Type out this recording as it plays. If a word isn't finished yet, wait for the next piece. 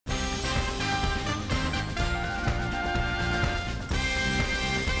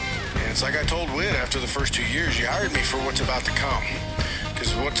it's like I told Whit after the first 2 years, you hired me for what's about to come.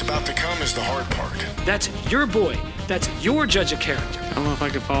 Because what's about to come is the hard part. That's your boy. That's your judge of character. I don't know if I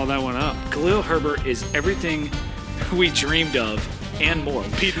could follow that one up. Khalil Herbert is everything we dreamed of and more.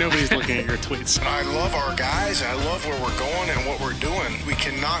 Pete, nobody's looking at your tweets. I love our guys. I love where we're going and what we're doing. We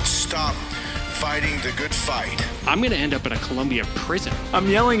cannot stop fighting the good fight. I'm going to end up in a Columbia prison. I'm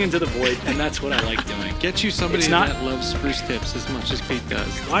yelling into the void, and that's what I like doing. Get you somebody that loves Spruce Tips as much as Pete does.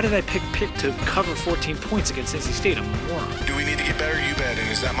 Why did I pick Pitt to cover 14 points against NC State? I'm a moron. Do we need to get better? You bet. And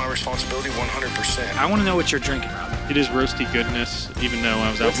is that my responsibility? 100%. I want to know what you're drinking, Rob. It is roasty goodness, even though I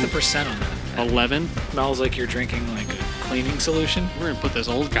was What's out. the percent on that? 11. Smells like you're drinking like a cleaning solution. We're going to put this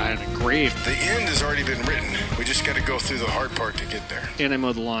old guy in a grave. The end has already been written. We just got to go through the hard part to get there. And I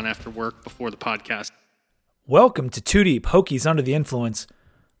mow the lawn after work before the podcast. Welcome to Two Deep Hokies Under the Influence.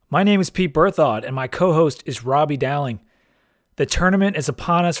 My name is Pete Berthaud, and my co-host is Robbie Dowling. The tournament is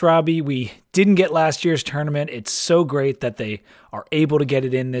upon us, Robbie. We didn't get last year's tournament. It's so great that they are able to get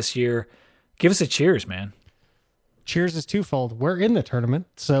it in this year. Give us a cheers, man. Cheers is twofold. We're in the tournament,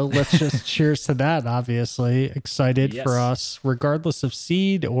 so let's just cheers to that, obviously. Excited for us, regardless of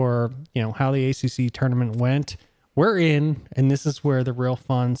seed or, how the ACC tournament went. We're in, and this is where the real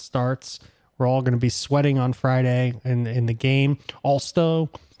fun starts. We're all going to be sweating on Friday in the game. Also,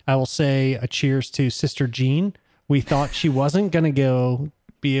 I will say a cheers to Sister Jean. We thought she wasn't going to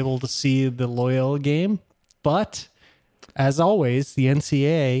be able to see the Loyola game, but as always, the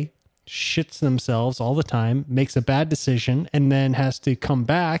NCAA shits themselves all the time, makes a bad decision, and then has to come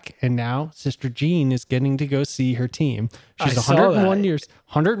back, and now Sister Jean is getting to go see her team. She's 101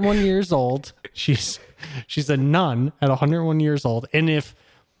 years old. She's a nun at 101 years old. And if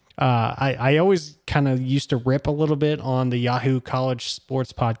I always kind of used to rip a little bit on the Yahoo College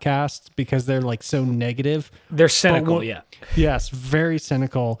Sports podcast because they're like so negative. They're cynical, Yes, very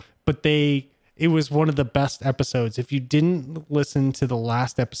cynical. But it was one of the best episodes. If you didn't listen to the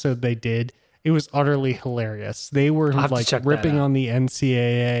last episode they did, it was utterly hilarious. They were like ripping on the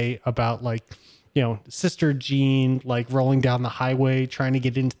NCAA about Sister Jean rolling down the highway trying to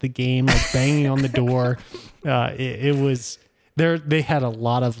get into the game, banging on the door. It was. They had a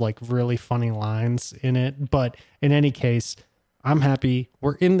lot of really funny lines in it, but in any case, I'm happy.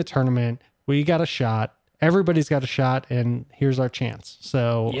 We're in the tournament. We got a shot. Everybody's got a shot, and here's our chance.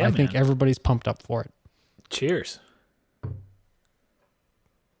 So I think everybody's pumped up for it. Cheers.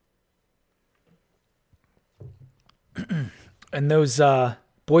 And those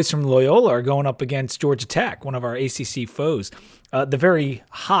boys from Loyola are going up against Georgia Tech, one of our ACC foes. The very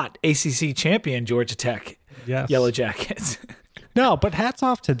hot ACC champion, Georgia Tech. Yes. Yellow Jackets. No, but hats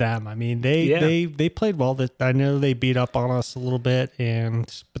off to them. I mean, they played well. I know they beat up on us a little bit,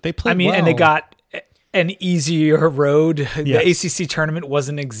 but they played well. And they got an easier road. Yes. The ACC tournament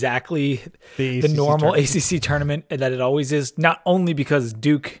wasn't exactly the normal ACC tournament that it always is, not only because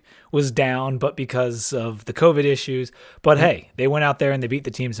Duke was down, but because of the COVID issues. But hey, they went out there and they beat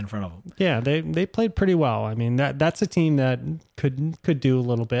the teams in front of them. Yeah, they played pretty well. I mean, that's a team that could do a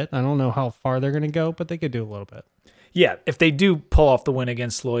little bit. I don't know how far they're going to go, but they could do a little bit. Yeah, if they do pull off the win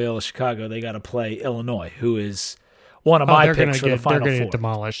against Loyola Chicago, they got to play Illinois, who is one of my picks for the Final Four. They're going to get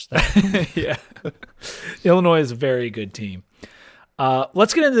demolished. Yeah. Illinois is a very good team.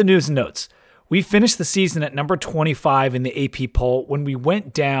 Let's get into the news and notes. We finished the season at number 25 in the AP poll. When we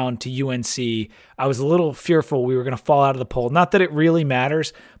went down to UNC, I was a little fearful we were going to fall out of the poll. Not that it really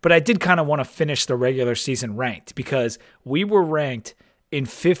matters, but I did kind of want to finish the regular season ranked because we were ranked in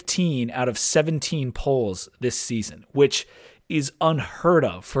 15 out of 17 polls this season, which is unheard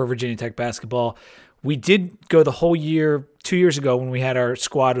of for Virginia Tech basketball. We did go the whole year 2 years ago when we had our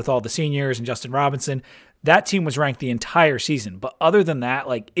squad with all the seniors and Justin Robinson. That team was ranked the entire season. But other than that,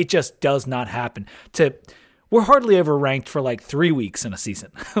 it just does not happen. We're hardly ever ranked for 3 weeks in a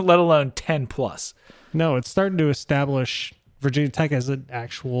season, let alone 10 plus. No, it's starting to establish Virginia Tech as an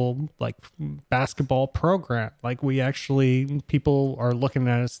actual basketball program. People are looking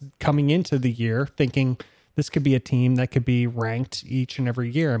at us coming into the year thinking this could be a team that could be ranked each and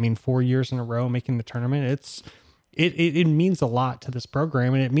every year. I mean, 4 years in a row making the tournament. It means a lot to this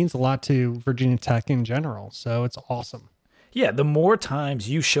program, and it means a lot to Virginia Tech in general. So it's awesome. Yeah, the more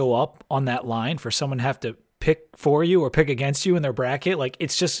times you show up on that line for someone to have to pick for you or pick against you in their bracket,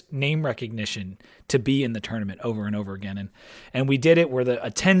 it's just name recognition to be in the tournament over and over again. And we did it. We're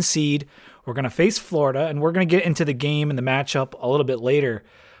a 10 seed. We're going to face Florida, and we're going to get into the game and the matchup a little bit later.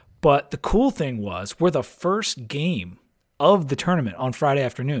 But the cool thing was we're the first game of the tournament on Friday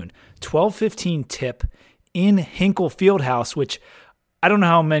afternoon, 12:15 tip in Hinkle Fieldhouse, which I don't know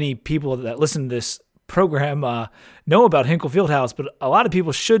how many people that listen to this program know about Hinkle Fieldhouse, but a lot of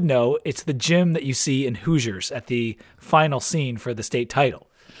people should know it's the gym that you see in Hoosiers at the final scene for the state title.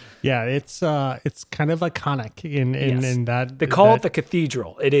 Yeah, it's kind of iconic in that they call it the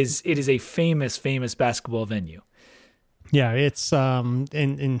Cathedral. It is a famous basketball venue. Yeah, it's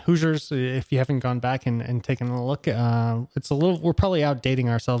in Hoosiers. If you haven't gone back and taken a look, it's a little. We're probably outdating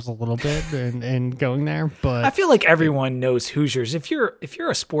ourselves a little bit and going there, but I feel like everyone knows Hoosiers. If you're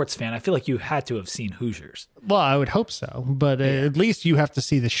a sports fan, I feel like you had to have seen Hoosiers. Well, I would hope so, but at least you have to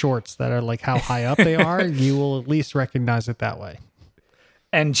see the shorts that are like how high up they are. You will at least recognize it that way.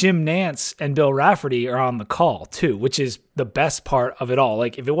 And Jim Nantz and Bill Rafferty are on the call too, which is the best part of it all.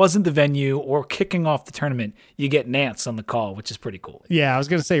 Like if it wasn't the venue or kicking off the tournament, you get Nantz on the call, which is pretty cool. Yeah, I was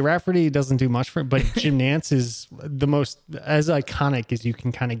going to say Rafferty doesn't do much for it, but Jim Nantz is the most as iconic as you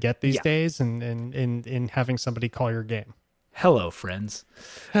can kind of get these days in having somebody call your game. Hello, friends.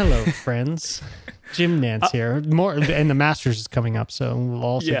 Hello, friends. Jim Nantz here. More, and the Masters is coming up, so we'll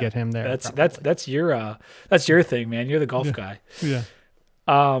also get him there. That's your thing, man. You're the golf guy. Yeah.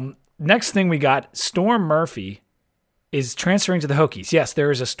 Next thing we got, Storm Murphy is transferring to the Hokies. Yes, there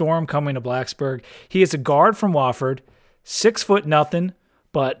is a Storm coming to Blacksburg. He is a guard from Wofford, 6'0",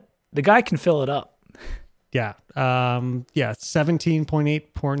 but the guy can fill it up. Yeah.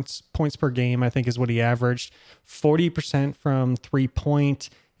 17.8 points per game, I think is what he averaged. 40% from 3-point.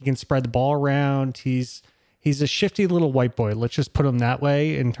 He can spread the ball around. He's a shifty little white boy. Let's just put him that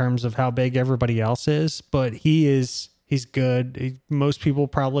way in terms of how big everybody else is, but he's good. Most people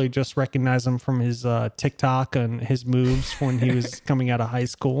probably just recognize him from his TikTok and his moves when he was coming out of high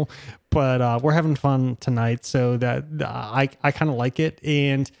school. But we're having fun tonight, so that I kind of like it.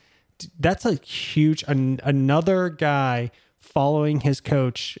 And that's a huge another guy following his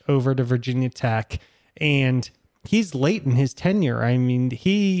coach over to Virginia Tech, and he's late in his tenure. I mean,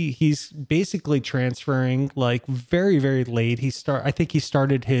 he's basically transferring like very, very late. I think he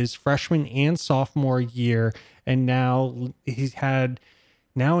started his freshman and sophomore year, and now he's had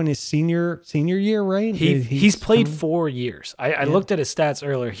in his senior year, right? He's played 4 years. I looked at his stats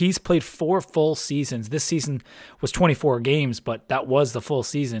earlier. He's played 4 full seasons. This season was 24 games, but that was the full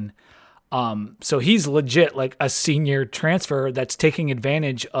season. So he's legit like a senior transfer that's taking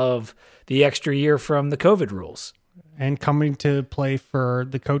advantage of the extra year from the COVID rules. And coming to play for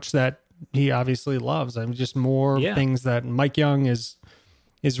the coach that he obviously loves. I mean, just more things that Mike Young is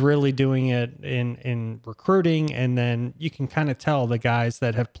really doing it in recruiting. And then you can kind of tell the guys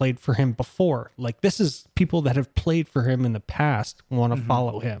that have played for him before. Like this is people that have played for him in the past want to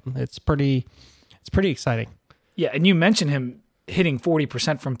follow him. It's pretty exciting. Yeah, and you mentioned him hitting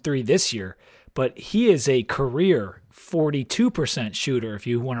 40% from 3 this year, but he is a career 42% shooter if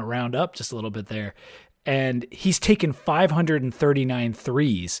you want to round up just a little bit there. And he's taken 539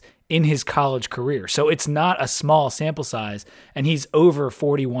 threes in his college career. So it's not a small sample size, and he's over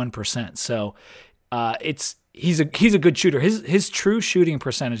 41%. So he's a good shooter. His true shooting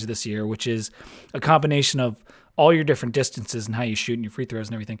percentage this year, which is a combination of all your different distances and how you shoot and your free throws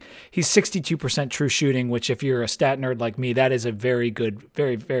and everything. He's 62% true shooting, which if you're a stat nerd like me, that is a very good,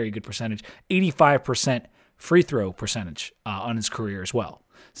 very, very good percentage. 85% free throw percentage on his career as well.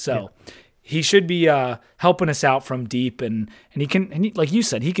 So he should be helping us out from deep, and he like you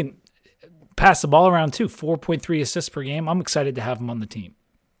said, he can pass the ball around too. 4.3 assists per game. I'm excited to have him on the team.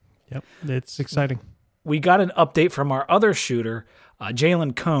 Yep, it's exciting. We got an update from our other shooter,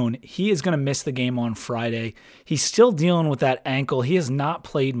 Jalen Cone. He is going to miss the game on Friday. He's still dealing with that ankle. He has not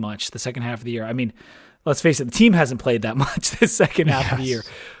played much the second half of the year. I mean, let's face it, the team hasn't played that much the second half of the year.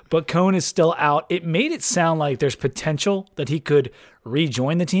 But Cone is still out. It made it sound like there's potential that he could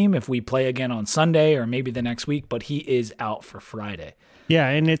rejoin the team if we play again on Sunday or maybe the next week, but he is out for Friday. Yeah,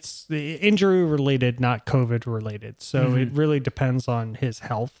 and it's injury related, not COVID related. So it really depends on his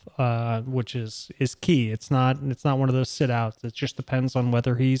health, which is key. It's not one of those sit outs. It just depends on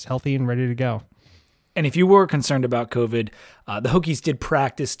whether he's healthy and ready to go. And if you were concerned about COVID, the Hokies did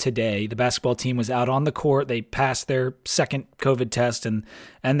practice today. The basketball team was out on the court. They passed their second COVID test, and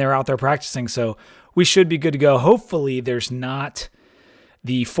they're out there practicing. So we should be good to go. Hopefully there's not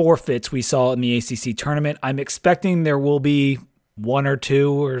the forfeits we saw in the ACC tournament. I'm expecting there will be 1 or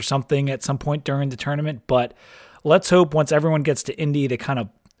 2 or something at some point during the tournament. But let's hope once everyone gets to Indy, they kind of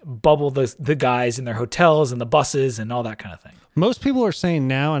bubble the guys in their hotels and the buses and all that kind of thing. Most people are saying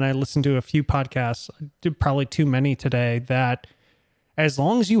now, and I listened to a few podcasts, probably too many today, that as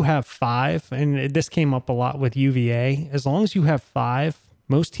long as you have 5, and this came up a lot with UVA, as long as you have 5,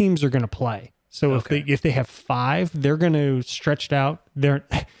 most teams are going to play. So if they have 5, they're going to stretch it out.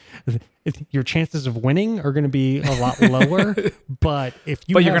 Your chances of winning are going to be a lot lower. But if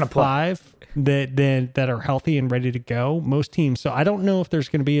you have 5 that are healthy and ready to go, most teams. So I don't know if there's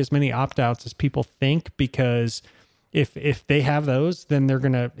going to be as many opt-outs as people think, because if they have those, then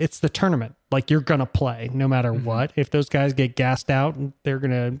it's the tournament. Like, you're going to play no matter what. If those guys get gassed out, they're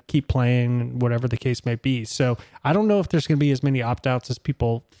going to keep playing, whatever the case may be. So I don't know if there's going to be as many opt-outs as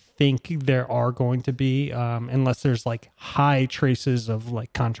people think there are going to be, unless there's like high traces of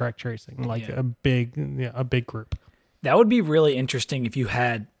like contract tracing, like a big group. That would be really interesting if you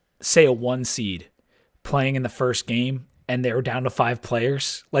had, say, a 1 seed playing in the first game and they're down to 5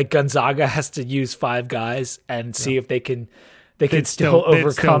 players. Like, Gonzaga has to use 5 guys and see if they can still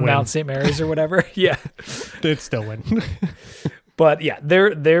overcome Mount St. Mary's or whatever. Yeah, they'd still win. But yeah,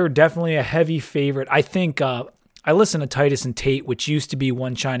 they're definitely a heavy favorite. I think. I listen to Titus and Tate, which used to be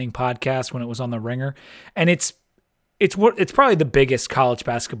One Shining Podcast when it was on the Ringer, and it's probably the biggest college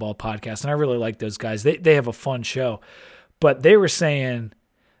basketball podcast, and I really like those guys. They have a fun show, but they were saying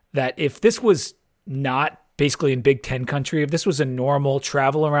that if this was not basically in Big Ten country, if this was a normal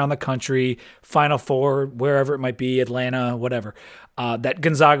travel around the country, Final Four, wherever it might be, Atlanta, whatever, that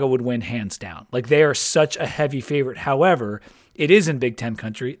Gonzaga would win hands down. Like, they are such a heavy favorite. However, it is in Big Ten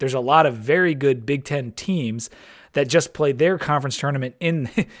country. There's a lot of very good Big Ten teams that just played their conference tournament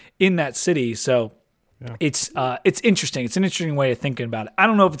in that city. So it's interesting. It's an interesting way of thinking about it. I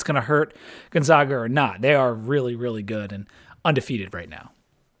don't know if it's going to hurt Gonzaga or not. They are really, really good and undefeated right now.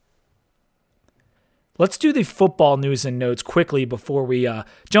 Let's do the football news and notes quickly before we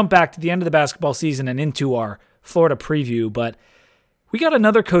jump back to the end of the basketball season and into our Florida preview. But we got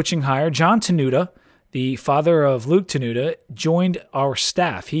another coaching hire. John Tenuta, the father of Luke Tenuta, joined our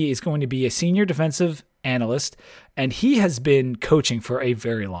staff. He is going to be a senior defensive analyst, and he has been coaching for a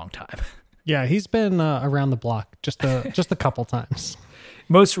very long time. Yeah, he's been around the block just a couple times.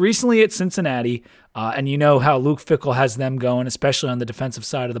 Most recently at Cincinnati, and you know how Luke Fickell has them going, especially on the defensive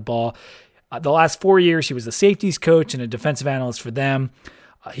side of the ball. The last 4 years, he was the safeties coach and a defensive analyst for them.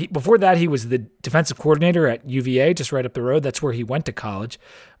 Before that, he was the defensive coordinator at UVA, just right up the road. That's where he went to college.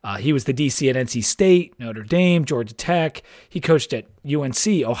 He was the DC at NC State, Notre Dame, Georgia Tech. He coached at UNC,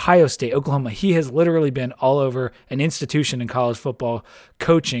 Ohio State, Oklahoma. He has literally been all over an institution in college football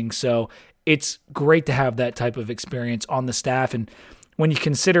coaching. So it's great to have that type of experience on the staff. And when you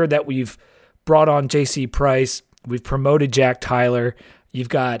consider that we've brought on J.C. Price, we've promoted Jack Tyler, you've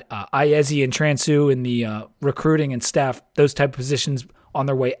got Iezi and Transu in the recruiting and staff, those type of positions on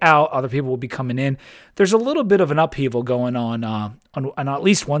their way out. Other people will be coming in. There's a little bit of an upheaval going on at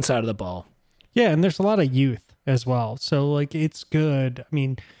least one side of the ball. Yeah, and there's a lot of youth as well. So, like, it's good. I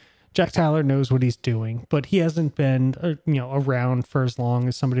mean, Jack Tyler knows what he's doing, but he hasn't been around for as long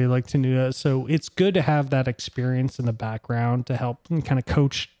as somebody like Tenuta. So it's good to have that experience in the background to help kind of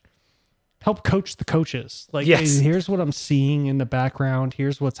coach the coaches. Like, yes. Hey, here's what I'm seeing in the background.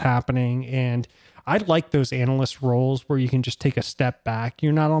 Here's what's happening. And I like those analyst roles where you can just take a step back.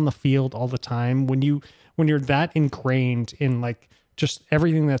 You're not on the field all the time. When you're that ingrained in like just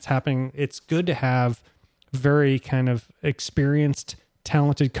everything that's happening, it's good to have very kind of experienced,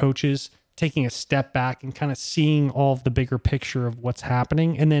 talented coaches taking a step back and kind of seeing all of the bigger picture of what's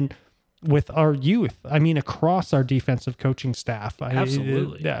happening. And then with our youth, I mean, across our defensive coaching staff,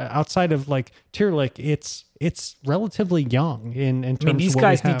 absolutely. Outside of like Tierlich, it's relatively young in terms. I mean, these of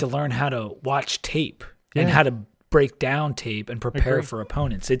guys need to learn how to watch tape and how to break down tape and prepare for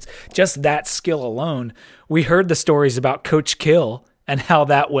opponents. It's just that skill alone. We heard the stories about Coach Kill and how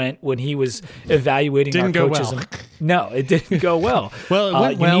that went when he was evaluating our coaches. Go well. No, it didn't go well. Well,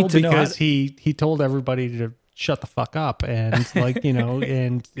 it went well because he told everybody to shut the fuck up and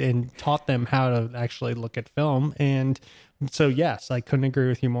and taught them how to actually look at film. And so, yes, I couldn't agree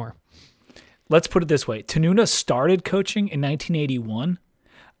with you more. Let's put it this way. Tenuta started coaching in 1981.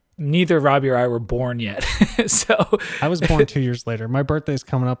 Neither Robbie or I were born yet. So I was born 2 years later. My birthday's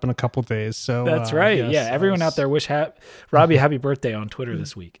coming up in a couple days. So that's right. Yes, yeah. Everyone out there wish Robbie happy birthday on Twitter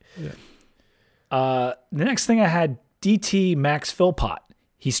this week. Yeah. The next thing I had, DT Max Philpott.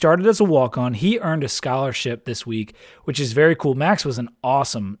 He started as a walk-on. He earned a scholarship this week, which is very cool. Max was an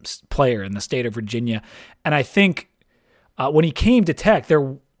awesome player in the state of Virginia. And I think when he came to Tech,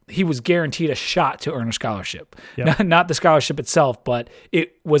 he was guaranteed a shot to earn a scholarship. Yep. Not the scholarship itself, but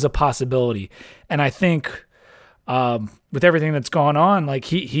it was a possibility. And I think with everything that's gone on, like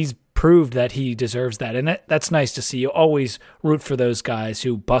he's proved that he deserves that. And that's nice to see. You always root for those guys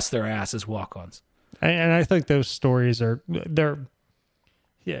who bust their ass as walk-ons. And I think those stories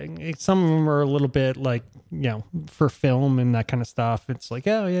Yeah, some of them are a little bit like, for film and that kind of stuff. It's like,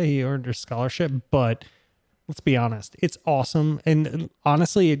 oh yeah, he earned a scholarship, but let's be honest, it's awesome. And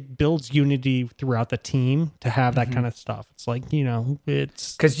honestly, it builds unity throughout the team to have that kind of stuff. It's like,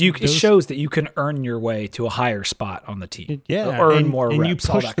 it's because it shows that you can earn your way to a higher spot on the team. Yeah. Earn more and reps.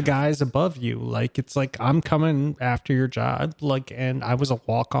 You push the guys above you. Like, it's like, I'm coming after your job. Like, and I was a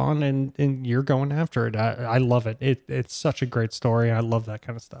walk on and you're going after it. I love it. It's such a great story. I love that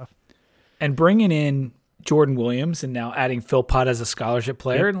kind of stuff. And bringing in Jordan Williams and now adding Phil Pott as a scholarship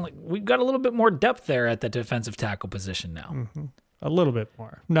player. Yep. And we've got a little bit more depth there at the defensive tackle position now. Mm-hmm. A little bit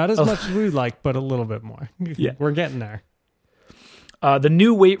more. Not as much as we like, but a little bit more. Yeah. We're getting there. The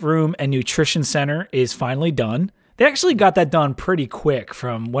new weight room and nutrition center is finally done. They actually got that done pretty quick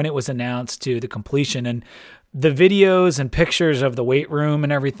from when it was announced to the completion. And the videos and pictures of the weight room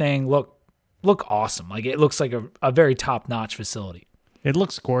and everything look awesome. Like, it looks like a very top-notch facility. It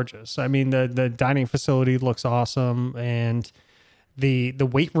looks gorgeous. I mean, the dining facility looks awesome, and the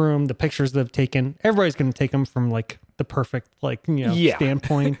weight room, the pictures they've taken, everybody's going to take them from like the perfect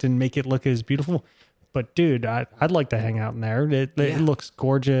standpoint and make it look as beautiful. But dude, I'd like to hang out in there. It looks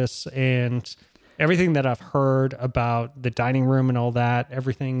gorgeous, and everything that I've heard about the dining room and all that,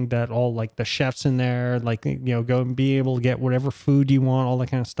 everything that all like the chefs in there, like, go and be able to get whatever food you want, all that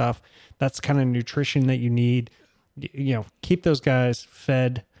kind of stuff. That's kind of nutrition that you need. Keep those guys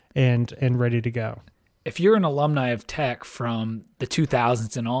fed and ready to go. If you're an alumni of Tech from the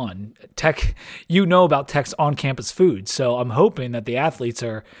 2000s and on, Tech, about Tech's on-campus food. So I'm hoping that the athletes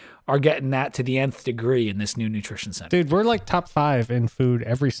are getting that to the nth degree in this new nutrition center. Dude, we're like top 5 in food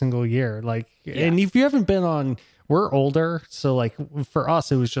every single year. Like, and if you haven't been on, we're older, so like for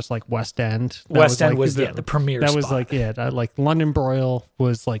us, it was just like West End. West End was the premier spot. That was like it. Like London Broil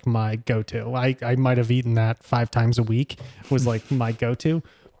was like my go-to. I might have eaten that 5 times a week. Was like my go-to.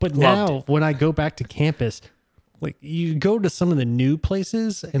 But now when I go back to campus, like you go to some of the new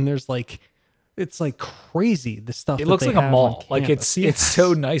places and there's like, it's like crazy. The stuff it looks like a mall. Like it's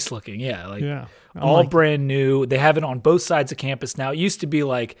so nice looking. Yeah, like all brand new. They have it on both sides of campus now. It used to be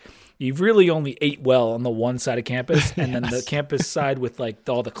like you really only ate well on the one side of campus, and then the campus side with like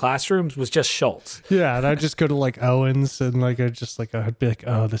all the classrooms was just Schultz. Yeah, and I'd just go to like Owens, and like I'd be like,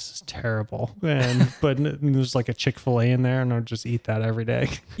 oh, this is terrible. But there's like a Chick-fil-A in there, and I'd just eat that every day.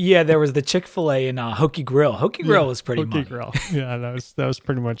 Yeah, there was the Chick-fil-A and Hokie Grill. Hokie Grill was pretty money. Grill. Yeah, that was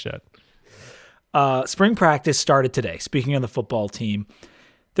pretty much it. Spring practice started today. Speaking of the football team,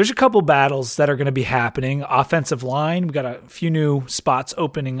 there's a couple battles that are going to be happening. Offensive line, we got a few new spots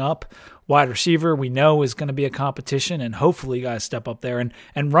opening up. Wide receiver, we know is going to be a competition, and hopefully you guys step up there.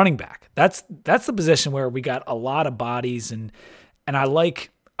 And running back, that's the position where we got a lot of bodies, and I like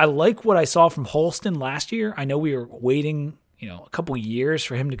what I saw from Holston last year. I know we were waiting, a couple of years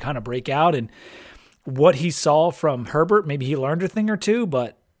for him to kind of break out, and what he saw from Herbert, maybe he learned a thing or two,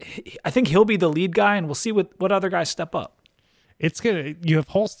 but I think he'll be the lead guy, and we'll see what other guys step up. You have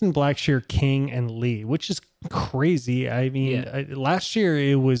Holston, Blackshear, King, and Lee, which is crazy. I mean, last year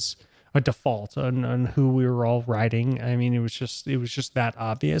it was a default on who we were all riding. I mean, it was just that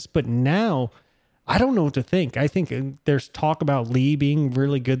obvious. But now, I don't know what to think. I think there's talk about Lee being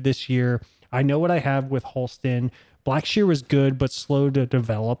really good this year. I know what I have with Holston. Blackshear was good, but slow to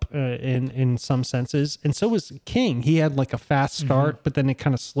develop in some senses. And so was King. He had like a fast start, but then it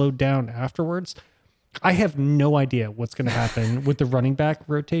kind of slowed down afterwards. I have no idea what's going to happen with the running back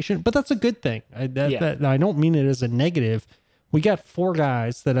rotation, but that's a good thing. I don't mean it as a negative. We got 4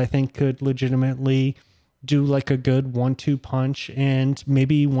 guys that I think could legitimately do like a good 1-2 punch, and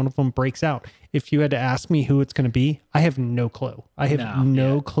maybe one of them breaks out. If you had to ask me who it's going to be, I have no clue. I have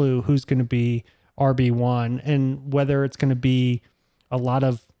no clue who's going to be RB1, and whether it's going to be a lot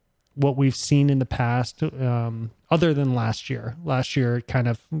of what we've seen in the past, other than last year. Last year kind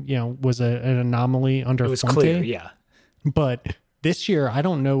of, was an anomaly under Fonte. It was clear, yeah. But this year, I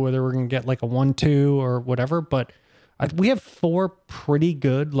don't know whether we're going to get like a 1-2 or whatever, but we have 4 pretty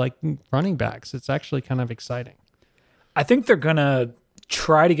good like running backs. It's actually kind of exciting. I think they're going to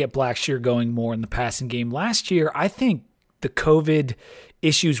try to get Blackshear going more in the passing game. Last year, I think the COVID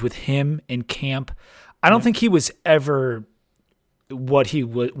issues with him in camp, I don't think he was ever what he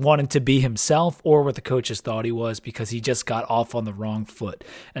wanted to be himself or what the coaches thought he was, because he just got off on the wrong foot.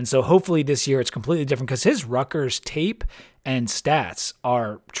 And so hopefully this year it's completely different, because his Rutgers tape and stats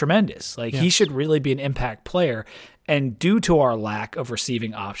are tremendous. Like he should really be an impact player. And due to our lack of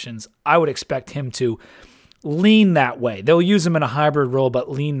receiving options, I would expect him to lean that way. They'll use him in a hybrid role, but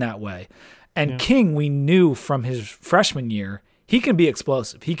lean that way. And King, we knew from his freshman year, he can be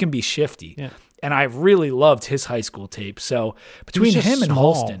explosive. He can be shifty. Yeah. and I really loved his high school tape. So between him and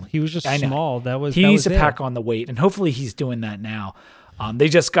Holston, he was just small. He needs to pack on the weight, and hopefully he's doing that now. They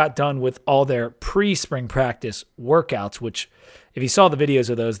just got done with all their pre-spring practice workouts, which if you saw the videos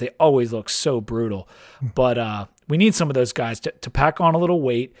of those, they always look so brutal. But we need some of those guys to pack on a little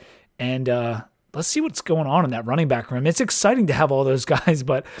weight, and let's see what's going on in that running back room. It's exciting to have all those guys,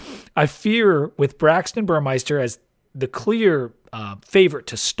 but I fear with Braxton Burmeister as the clear favorite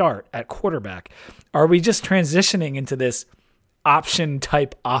to start at quarterback, are we just transitioning into this option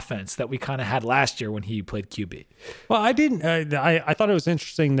type offense that we kind of had last year when he played QB? Well, I didn't. I thought it was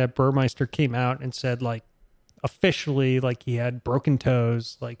interesting that Burmeister came out and said, like, officially, like, he had broken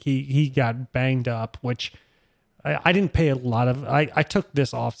toes, like he got banged up, which I didn't pay a lot of. I took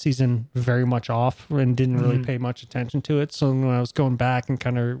this off season very much off and didn't really pay much attention to it. So when I was going back and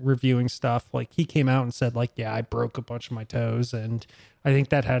kind of reviewing stuff, like, he came out and said, like, yeah, I broke a bunch of my toes, and I think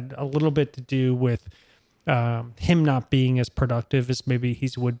that had a little bit to do with him not being as productive as maybe he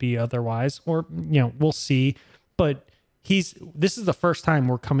would be otherwise, or, you know, we'll see. But this is the first time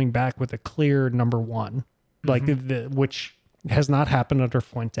we're coming back with a clear number one, like which has not happened under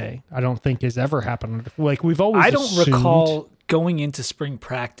Fuente. I don't think has ever happened under, like, we've always. I don't recall going into spring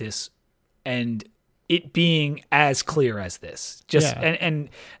practice and it being as clear as this. Just and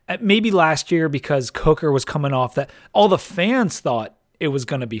maybe last year because Hooker was coming off, that all the fans thought it was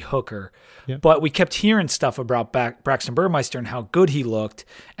going to be Hooker. But we kept hearing stuff about Braxton Burmeister and how good he looked,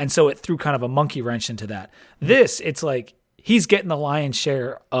 and so it threw kind of a monkey wrench into that. It's like he's getting the lion's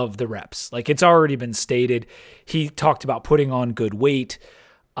share of the reps. Like, it's already been stated. He talked about putting on good weight.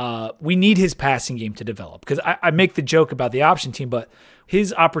 We need his passing game to develop, because I make the joke about the option team, but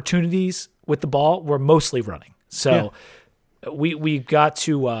his opportunities with the ball were mostly running. So we got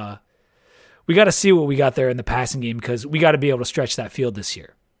to see what we got there in the passing game, because we got to be able to stretch that field this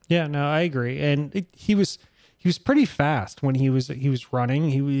year. Yeah, no, I agree. And he was pretty fast when he was running.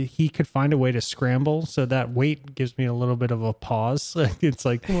 He could find a way to scramble, so that weight gives me a little bit of a pause. It's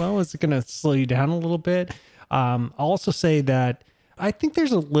like, well, is it going to slow you down a little bit? I'll also say that I think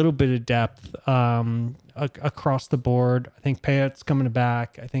there's a little bit of depth across the board. I think Payet's coming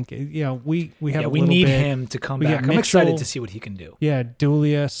back. I think, you know, we need him to come back. I'm excited to see what he can do. Yeah,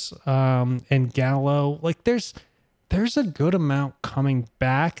 Dulius and Gallo. Like, there's a good amount coming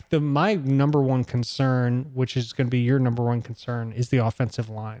back. My number one concern, which is going to be your number one concern, is the offensive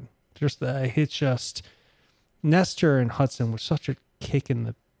line. It's just Nestor and Hudson was such a kick in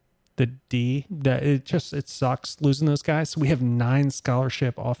the D that it sucks losing those guys. So we have 9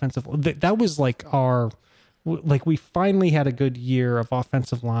 scholarship offensive. That was like we finally had a good year of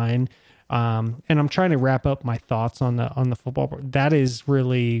offensive line. And I'm trying to wrap up my thoughts on the football board. That is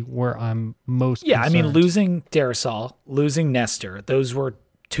really where I'm most concerned. I mean, losing Darrisaw, losing Nestor, those were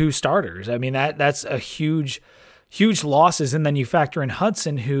 2 starters. I mean, that's a huge losses. And then you factor in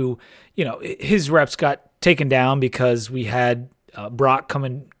Hudson, who, you know, his reps got taken down because we had Brock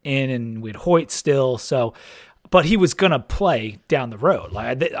coming in and we had Hoyt still. So, but he was going to play down the road.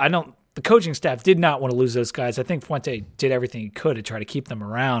 Like, the coaching staff did not want to lose those guys. I think Fuente did everything he could to try to keep them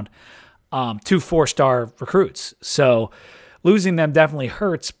around. 2 4-star recruits. So losing them definitely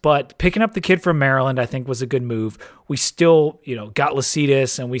hurts, but picking up the kid from Maryland, I think, was a good move. We still, you know, got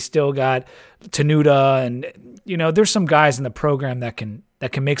Lasitas, and we still got Tenuta, and, you know, there's some guys in the program that can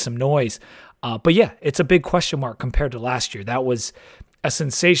make some noise. But yeah, it's a big question mark compared to last year. That was a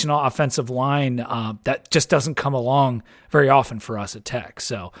sensational offensive line that just doesn't come along very often for us at Tech.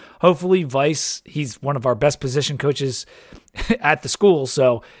 So hopefully Vice, he's one of our best position coaches at the school,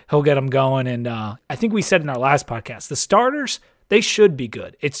 so he'll get them going. And I think we said in our last podcast, the starters, they should be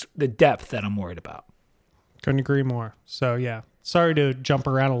good. It's the depth that I'm worried about. Couldn't agree more. So yeah, sorry to jump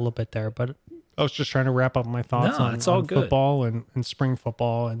around a little bit there, but I was just trying to wrap up my thoughts on football and spring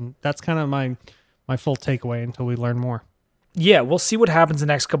football. And that's kind of my full takeaway until we learn more. Yeah, we'll see what happens the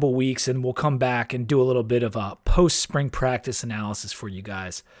next couple of weeks, and we'll come back and do a little bit of a post-spring practice analysis for you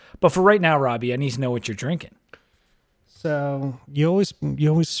guys. But for right now, Robbie, I need to know what you're drinking. So you always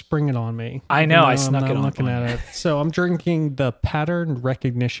spring it on me. I know, I snuck it on. I'm looking at it. So I'm drinking the Pattern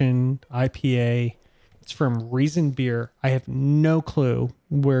Recognition IPA. It's from Reason Beer. I have no clue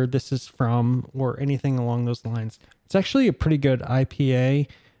where this is from or anything along those lines. It's actually a pretty good IPA.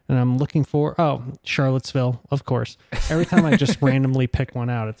 And I'm looking for, Charlottesville, of course. Every time I just randomly pick one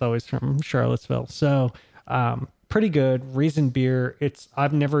out, it's always from Charlottesville. So pretty good. Reason Beer.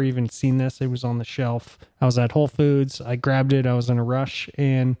 I've never even seen this. It was on the shelf. I was at Whole Foods. I grabbed it. I was in a rush.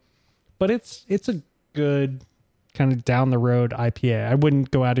 But it's a good kind of down the road IPA. I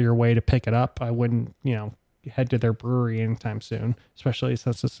wouldn't go out of your way to pick it up. I wouldn't, head to their brewery anytime soon, especially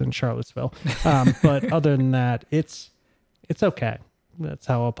since it's in Charlottesville. But other than that, it's okay. That's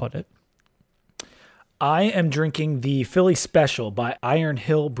how I'll put it. I am drinking the Philly Special by Iron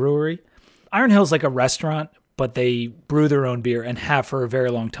Hill Brewery. Iron Hill's like a restaurant, but they brew their own beer and have for a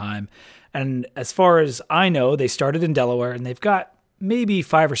very long time. And as far as I know, they started in Delaware, and they've got maybe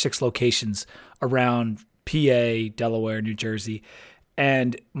 5 or 6 locations around PA, Delaware, New Jersey.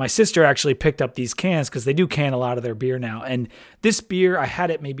 And my sister actually picked up these cans because they do can a lot of their beer now. And this beer, I had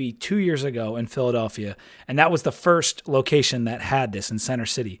it maybe 2 years ago in Philadelphia, and that was the first location that had this in Center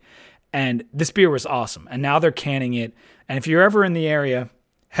City. And this beer was awesome. And now they're canning it. And if you're ever in the area,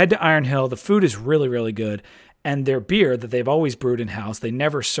 head to Iron Hill. The food is really, really good. And their beer that they've always brewed in-house, they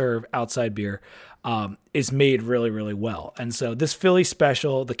never serve outside beer, is made really, really well. And so this Philly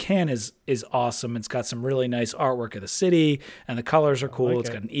Special, the can is awesome. It's got some really nice artwork of the city, and the colors are cool. It's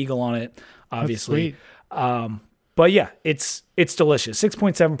got an eagle on it, obviously. But yeah, it's delicious.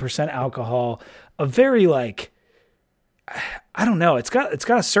 6.7% alcohol. A very I don't know. It's got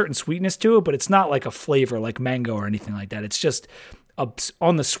a certain sweetness to it, but it's not like a flavor like mango or anything like that. It's just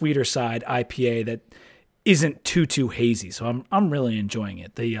on the sweeter side IPA that isn't too hazy. So I'm really enjoying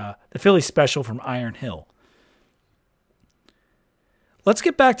it. The Philly Special from Iron Hill. Let's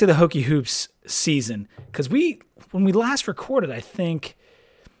get back to the Hokie Hoops season, because when we last recorded, I think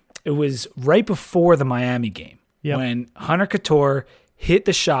it was right before the Miami game when Hunter Couture hit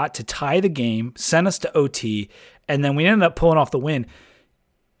the shot to tie the game, sent us to OT, and then we ended up pulling off the win.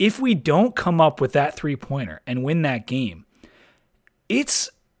 If we don't come up with that 3-pointer and win that game,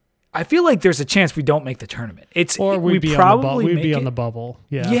 I feel like there's a chance we don't make the tournament. We'd be on the bubble.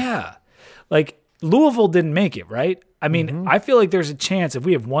 Yeah. Yeah. Like Louisville didn't make it, right? I mean, I feel like there's a chance if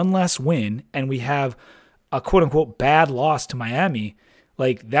we have one less win and we have a quote unquote bad loss to Miami,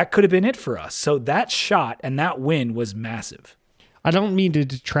 like that could have been it for us. So that shot and that win was massive. I don't mean to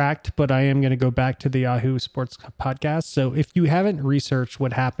detract, but I am going to go back to the Yahoo Sports podcast. So if you haven't researched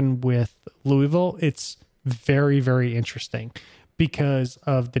what happened with Louisville, it's very, very interesting because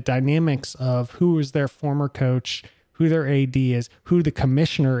of the dynamics of who is their former coach, who their AD is, who the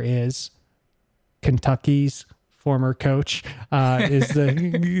commissioner is, Kentucky's former coach, there's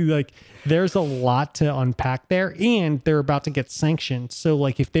a lot to unpack there, and they're about to get sanctioned. So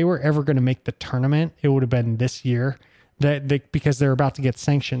if they were ever going to make the tournament, it would have been this year. Because they're about to get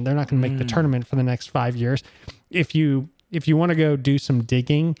sanctioned, they're not going to make the tournament for the next 5 years. If you want to go do some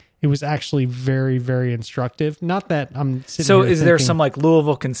digging, it was actually very, very instructive. Not that I'm sitting. So is there some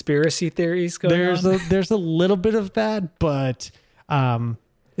Louisville conspiracy theories going on? There's a little bit of that, but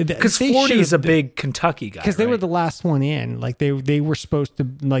because 40 is a big Kentucky guy. Because they were the last one in. They were supposed to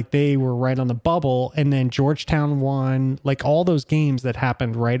they were right on the bubble, and then Georgetown won. All those games that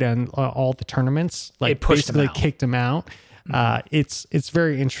happened right on all the tournaments, basically kicked them out. It's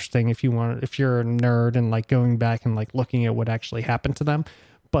very interesting if you're a nerd and going back and looking at what actually happened to them.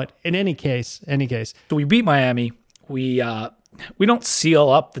 But in any case, so we beat Miami. We don't seal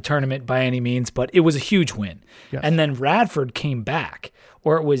up the tournament by any means, but it was a huge win. Yes. And then Radford came back,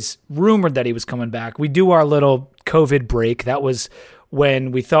 or it was rumored that he was coming back. We do our little COVID break. That was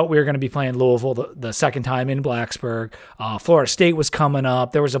when we thought we were going to be playing Louisville the second time in Blacksburg. Florida State was coming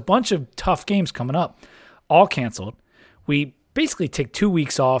up. There was a bunch of tough games coming up, all canceled. We basically take 2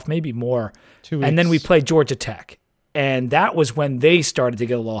 weeks off, maybe more. 2 weeks. And then we played Georgia Tech. And that was when they started to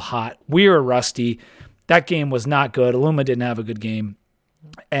get a little hot. We were rusty. That game was not good. Aluma didn't have a good game.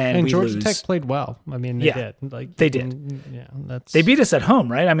 And we Georgia lose. Tech played well. I mean, they did. They did. Yeah, they beat us at home,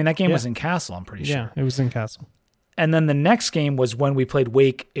 right? I mean, that game was in Castle, I'm pretty sure. Yeah, it was in Castle. And then the next game was when we played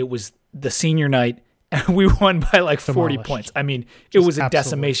Wake. It was the senior night, and we won by 40 points. I mean, it was a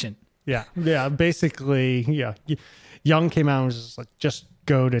decimation. Yeah, basically, yeah. Young came out and was just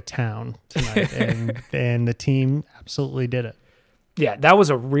go to town tonight, and the team absolutely did it. Yeah, that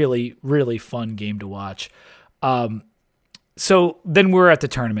was a really, really fun game to watch. So then we're at the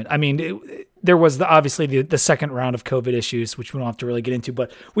tournament. I mean, there was obviously the second round of COVID issues, which we don't have to really get into,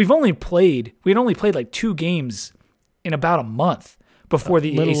 but we'd only played 2 games in about a month before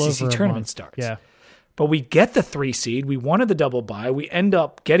the ACC tournament starts. Yeah. But we get the 3 seed. We wanted the double bye. We end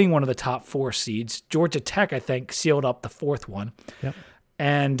up getting one of the top 4 seeds. Georgia Tech, I think, sealed up the 4th one. Yep.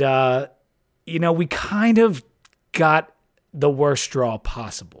 And, we kind of got the worst draw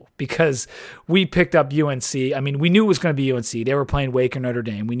possible because we picked up UNC. I mean, we knew it was going to be UNC. They were playing Wake or Notre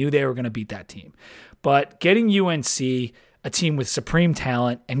Dame. We knew they were going to beat that team. But getting UNC, a team with supreme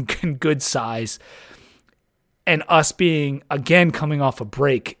talent and good size, and us being, again, coming off a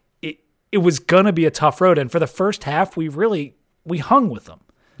break, it was going to be a tough road. And for the first half, we hung with them.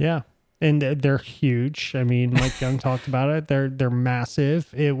 Yeah. and they're huge. I mean, Mike Young talked about it. They're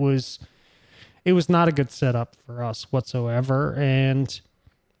massive. It was not a good setup for us whatsoever, and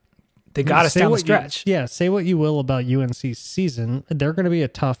they got us down the stretch. Say what you will about UNC's season, they're going to be a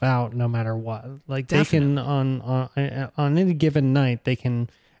tough out no matter what. Like Definitely. They can on any given night they can.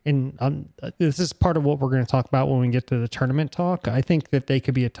 And this is part of what we're going to talk about when we get to the tournament talk. I think that they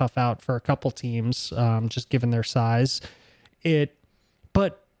could be a tough out for a couple teams, just given their size.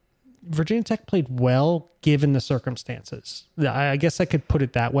 But Virginia Tech played well given the circumstances. I guess I could put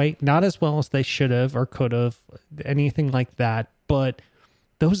it that way. Not as well as they should have or could have, anything like that. But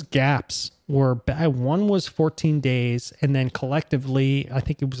those gaps were bad. One was 14 days, and then collectively, I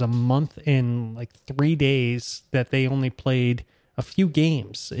think it was a month and like 3 days that they only played a few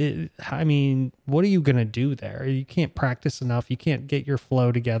games. I mean, what are you going to do there? You can't practice enough. You can't get your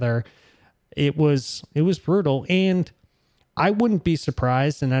flow together. It was brutal. And I wouldn't be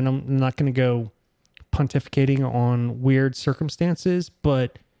surprised, and I'm not going to go pontificating on weird circumstances,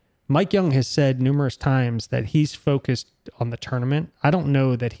 but Mike Young has said numerous times that he's focused on the tournament. I don't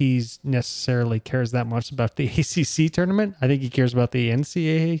know that he's necessarily cares that much about the ACC tournament. I think he cares about the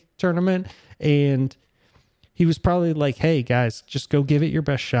NCAA tournament, and he was probably like, hey guys, just go give it your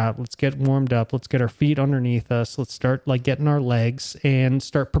best shot. Let's get warmed up. Let's get our feet underneath us. Let's start like getting our legs and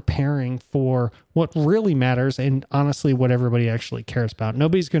start preparing for what really matters. And honestly, what everybody actually cares about.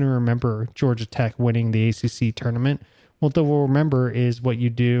 Nobody's going to remember Georgia Tech winning the ACC tournament. What they will remember is what you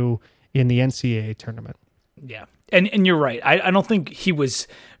do in the NCAA tournament. Yeah. And you're right. I don't think he was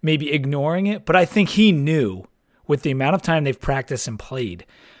maybe ignoring it, but I think he knew with the amount of time they've practiced and played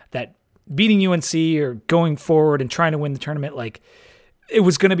that beating UNC or going forward and trying to win the tournament, like it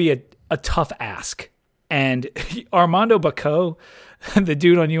was going to be a tough ask. And Armando Bacot, the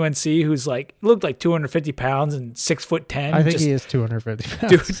dude on UNC who's like, looked like 250 pounds and 6'10". I think he is 250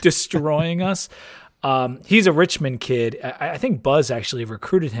 pounds. Destroying us. He's a Richmond kid. I think Buzz actually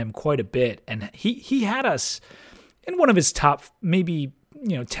recruited him quite a bit. And he had us in one of his top, maybe,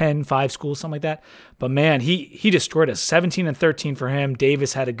 10, 5 schools, something like that. But man, he destroyed us. 17-13 for him.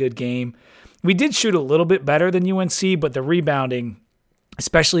 Davis had a good game. We did shoot a little bit better than UNC, but the rebounding,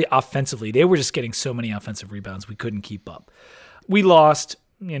 especially offensively, they were just getting so many offensive rebounds we couldn't keep up. We lost,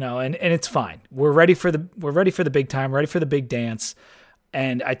 and it's fine. We're ready for the big time, ready for the big dance.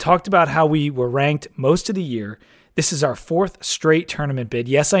 And I talked about how we were ranked most of the year. This is our 4th straight tournament bid.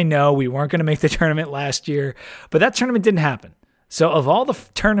 Yes, I know we weren't going to make the tournament last year, but that tournament didn't happen. So of all the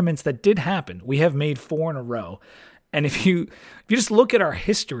tournaments that did happen, we have made 4 in a row. And if you just look at our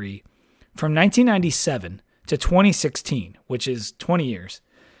history from 1997 to 2016, which is 20 years,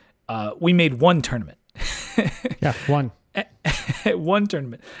 we made 1 tournament. Yeah, 1. 1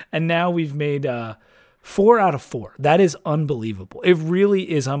 tournament. And now we've made 4 out of 4. That is unbelievable. It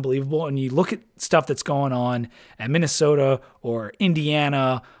really is unbelievable. And you look at stuff that's going on at Minnesota or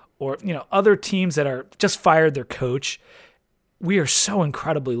Indiana or other teams that are just fired their coach. We are so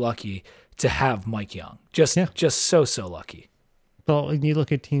incredibly lucky to have Mike Young. Just so lucky. Well, and you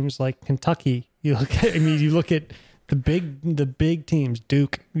look at teams like Kentucky. You look at the big teams,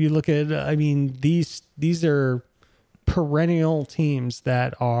 Duke. You look at these are perennial teams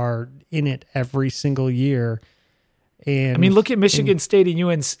that are in it every single year. And look at Michigan State and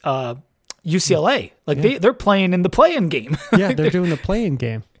UCLA. They're playing in the play-in game. Yeah, they're doing the play-in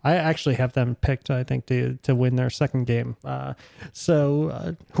game. I actually have them picked, I think, to win their second game.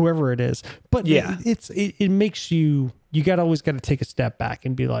 So whoever it is, but yeah, it makes you always got to take a step back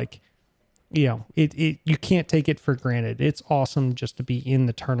and be like, you can't take it for granted. It's awesome just to be in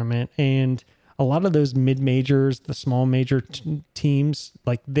the tournament. And a lot of those mid-majors, the small major teams,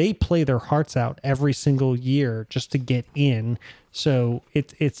 like they play their hearts out every single year just to get in. So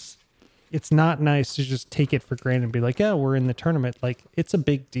it's not nice to just take it for granted and be like, oh, we're in the tournament. Like, it's a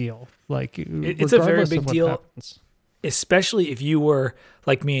big deal. Like, it's a very big deal, especially if you were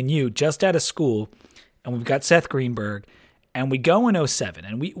like me and you, just out of school, and we've got Seth Greenberg, and we go in 2007,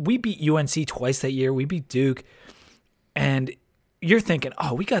 and we beat UNC twice that year. We beat Duke, and you're thinking,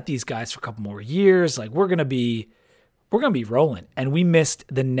 oh, we got these guys for a couple more years. Like, we're gonna be rolling, and we missed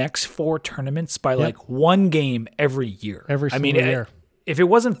the next 4 tournaments by like 1 game every year. Every single year. If it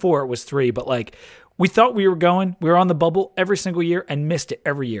wasn't 4, it was 3. But like, we thought we were on the bubble every single year and missed it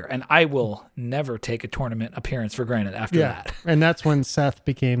every year. And I will never take a tournament appearance for granted after that. And that's when Seth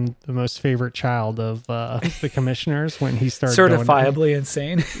became the most favorite child of the commissioners, when he started certifiably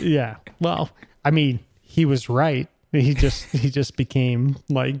insane. Yeah. Well, he was right. He just became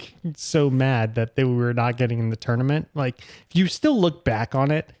like so mad that we were not getting in the tournament. Like, if you still look back on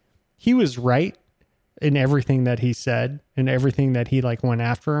it, he was right. in everything that he said and everything that he like went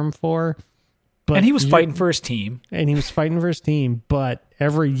after him for. But and he was fighting for his team. But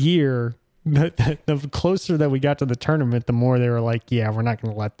every year, the closer that we got to the tournament, the more they were like, yeah, we're not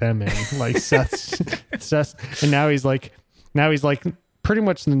going to let them in. Like Seth, and now he's like pretty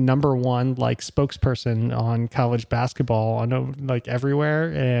much the number one like spokesperson on college basketball on like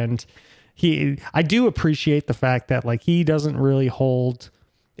everywhere. And I do appreciate the fact that like he doesn't really hold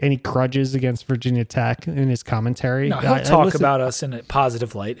any grudges against Virginia Tech in his commentary. No, he'll talk about us in a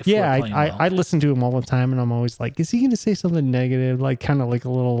positive light. If we're playing well. I listen to him all the time, and I'm always like, is he going to say something negative, like kind of like a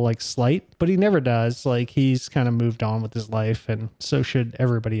little like slight? But he never does. Like he's kind of moved on with his life, and so should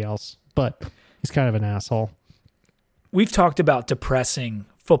everybody else. But he's kind of an asshole. We've talked about depressing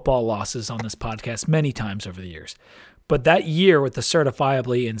football losses on this podcast many times over the years, but that year with the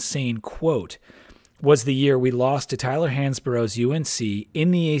certifiably insane quote was the year we lost to Tyler Hansborough's UNC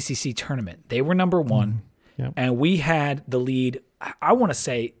in the ACC tournament. They were number one, and we had the lead, I want to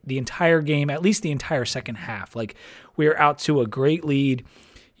say, the entire game, at least the entire second half. Like, we were out to a great lead.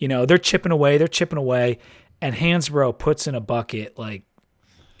 You know, they're chipping away, and Hansborough puts in a bucket, like,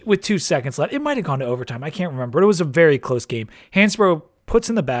 with 2 seconds left. It might have gone to overtime. I can't remember. It was a very close game. Hansborough puts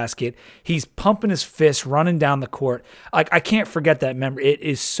in the basket. He's pumping his fist, running down the court. Like, I can't forget that memory. It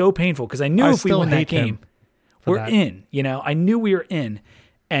is so painful because I knew if we win that game, we're in. You know, I knew we were in.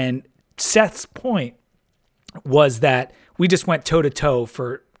 And Seth's point was that we just went toe to toe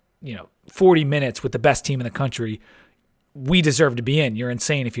for 40 minutes with the best team in the country. We deserve to be in. You're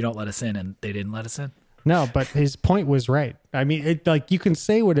insane if you don't let us in, and they didn't let us in. No, but his point was right. I mean, like you can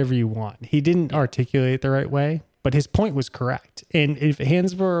say whatever you want. He didn't articulate it the right way, but his point was correct. And if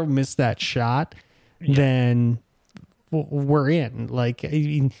Hansborough missed that shot, then we're in. Like, I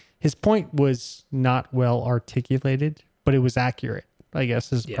mean, his point was not well articulated, but it was accurate, I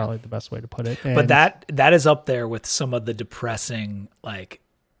guess is probably the best way to put it. And but that is up there with some of the depressing, like,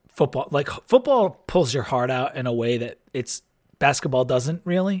 football. Like, football pulls your heart out in a way that basketball doesn't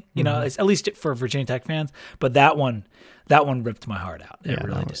really, know, it's, at least for Virginia Tech fans. But that one ripped my heart out. It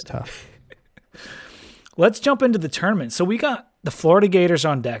really did. Tough. Let's jump into the tournament. So we got the Florida Gators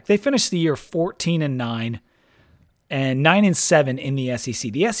on deck. They finished the year 14-9 and 9-7 in the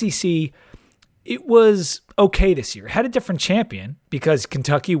SEC. The SEC, it was okay this year. It had a different champion because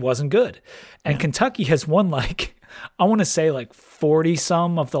Kentucky wasn't good. And Kentucky has won like, I want to say like 40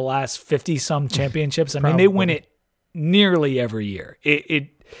 some of the last 50 some championships. I mean, they win it nearly every year. It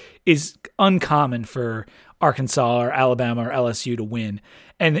is uncommon for Arkansas or Alabama or LSU to win.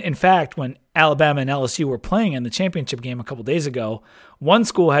 And in fact, when Alabama and LSU were playing in the championship game a couple days ago, one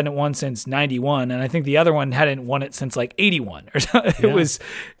school hadn't won since 91, and I think the other one hadn't won it since like 81 or something.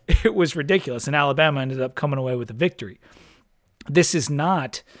 It was ridiculous, and Alabama ended up coming away with a victory. This is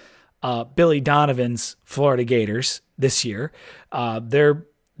not Billy Donovan's Florida Gators this year. They're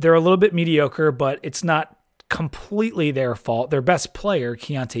a little bit mediocre, but it's not completely their fault. Their best player,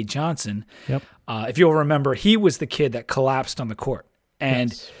 Keontae Johnson, if you'll remember, he was the kid that collapsed on the court.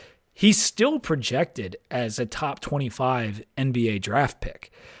 And he's still projected as a top 25 NBA draft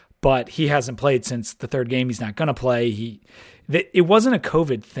pick, but he hasn't played since the third game. He's not going to play. It wasn't a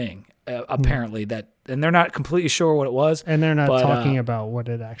COVID thing, apparently, and they're not completely sure what it was. And they're not talking about what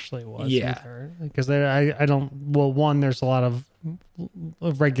it actually was either. Because one, there's a lot of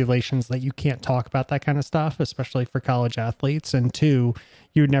regulations that you can't talk about that kind of stuff, especially for college athletes. And two,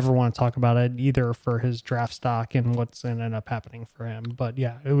 you would never want to talk about it either for his draft stock and what's ended up happening for him. But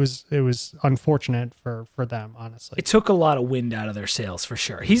yeah, it was unfortunate for them, honestly. It took a lot of wind out of their sails for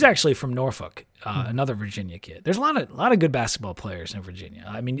sure. He's actually from Norfolk, another Virginia kid. There's a lot of good basketball players in Virginia.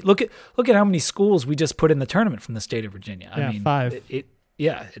 I mean, look at how many schools we just put in the tournament from the state of Virginia. I mean, 5.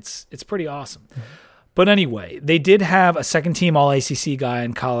 It's pretty awesome. Mm-hmm. But anyway, they did have a second-team All-ACC guy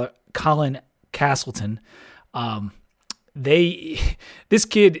in Colin Castleton. This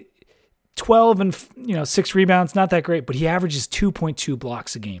kid, 12 and 6 rebounds, not that great, but he averages 2.2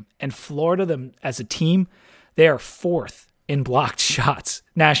 blocks a game. And Florida, as a team, they are 4th in blocked shots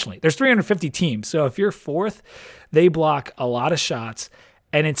nationally. There's 350 teams, so if you're 4th, they block a lot of shots,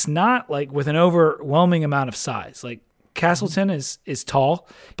 and it's not like with an overwhelming amount of size. Like, Castleton is tall,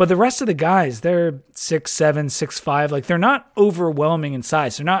 but the rest of the guys, they're 6'7", 6'5". Like, they're not overwhelming in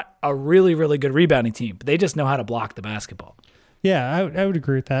size. They're not a really, really good rebounding team, but they just know how to block the basketball. Yeah, I would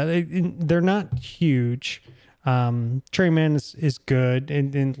agree with that. They're not huge. Trey Mann is good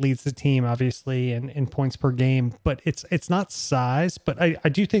and leads the team, obviously, in points per game, but it's not size. But I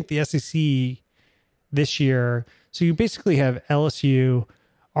do think the SEC this year, so you basically have LSU,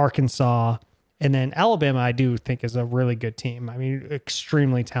 Arkansas, And then Alabama, I do think, is a really good team. I mean,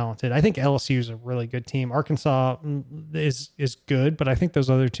 extremely talented. I think LSU is a really good team. Arkansas is good, but I think those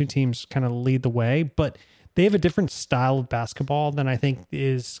other two teams kind of lead the way. But they have a different style of basketball than I think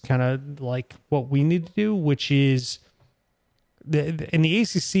is kind of like what we need to do, which is in the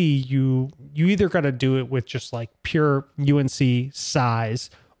ACC, you either got to do it with just like pure UNC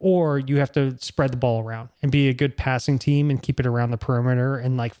size, or you have to spread the ball around and be a good passing team and keep it around the perimeter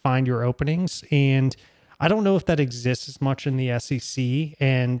and like find your openings. And I don't know if that exists as much in the SEC,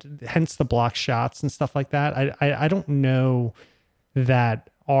 and hence the block shots and stuff like that. I don't know that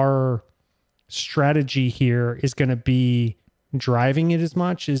our strategy here is going to be driving it as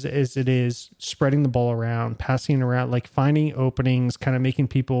much as it is spreading the ball around, passing it around, like finding openings, kind of making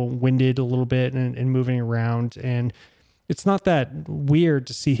people winded a little bit and moving around. And it's not that weird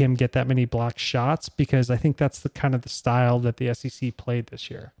to see him get that many block shots, because I think that's the kind of the style that the SEC played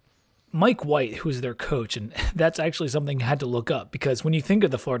this year. Mike White, who's their coach, and that's actually something I had to look up, because when you think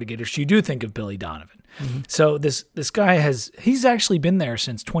of the Florida Gators, you do think of Billy Donovan. Mm-hmm. So this guy he's actually been there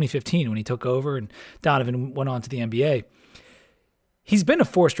since 2015 when he took over, and Donovan went on to the NBA. He's been to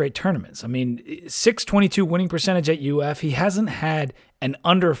 4 straight tournaments. I mean, 622 winning percentage at UF. He hasn't had an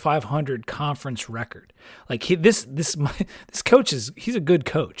under 500 conference record. Like this coach he's a good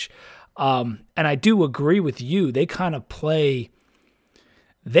coach. And I do agree with you. They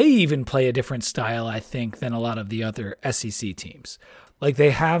even play a different style, I think, than a lot of the other SEC teams. Like they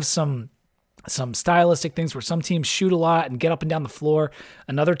have some stylistic things where some teams shoot a lot and get up and down the floor,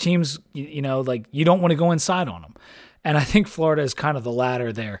 and other teams, like you don't want to go inside on them. And I think Florida is kind of the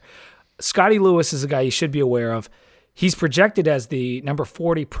latter there. Scotty Lewis is a guy you should be aware of. He's projected as the number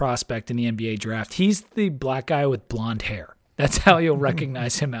 40 prospect in the NBA draft. He's the black guy with blonde hair. That's how you'll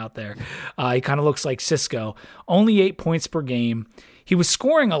recognize him out there. He kind of looks like Cisco. Only 8 points per game. He was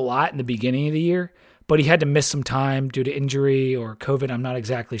scoring a lot in the beginning of the year, but he had to miss some time due to injury or COVID. I'm not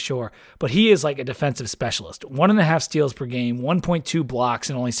exactly sure. But he is like a defensive specialist. 1.5 steals per game, 1.2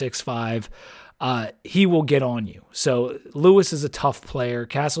 blocks, and only 6'5". He will get on you. So Lewis is a tough player.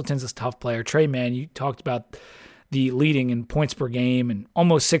 Castleton's a tough player. Trey Mann, you talked about the leading in points per game and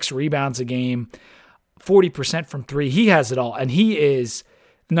almost 6 rebounds a game, 40% from 3. He has it all, and he is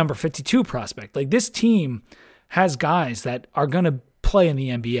the number 52 prospect. Like this team has guys that are going to play in the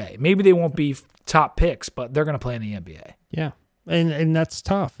NBA. Maybe they won't be top picks, but they're going to play in the NBA. Yeah. And that's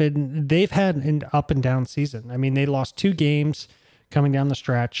tough. And they've had an up and down season. I mean, they lost 2 games coming down the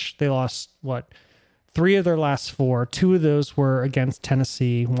stretch. They lost 3 of their last 4. 2 of those were against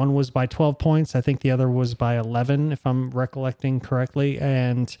Tennessee. One was by 12 points. I think the other was by 11, if I'm recollecting correctly.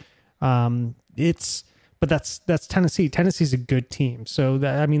 And that's Tennessee. Tennessee's a good team. So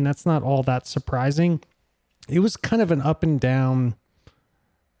that's not all that surprising. It was kind of an up and down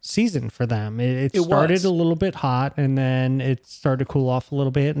season for them. It started a little bit hot, and then it started to cool off a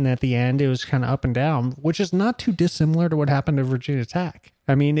little bit, and at the end it was kind of up and down, which is not too dissimilar to what happened to Virginia Tech.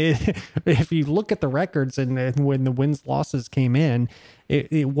 I mean, if you look at the records and when the wins losses came in,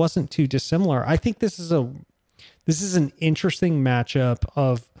 it wasn't too dissimilar. I think this is an interesting matchup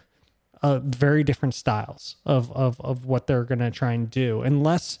of very different styles of what they're going to try and do,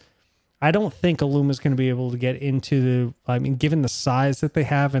 unless I don't think Aluma's going to be able to get into given the size that they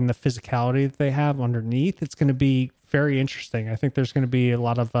have and the physicality that they have underneath, it's going to be very interesting. I think there's going to be a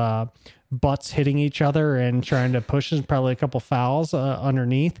lot of butts hitting each other and trying to push, and probably a couple fouls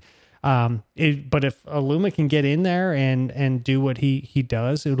underneath. But if Aluma can get in there and do what he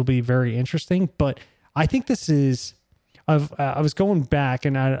does, it'll be very interesting. But I think this is, I was going back,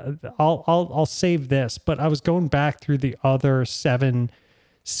 and I'll save this, but I was going back through the other 7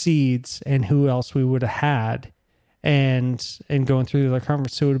 seeds and who else we would have had, and going through the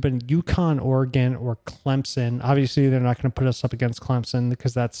conference. So it would have been UConn, Oregon, or Clemson. Obviously, they're not going to put us up against Clemson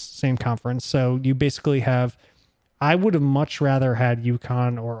because that's same conference. So you basically have, I would have much rather had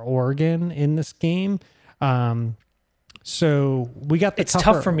UConn or Oregon in this game. So we got the It's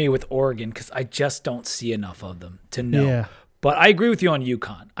tough for me with Oregon because I just don't see enough of them to know. Yeah. But I agree with you on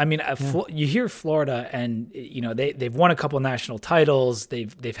UConn. I mean, you hear Florida, and they've won a couple of national titles.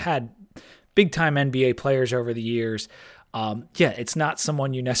 They've had big time NBA players over the years. It's not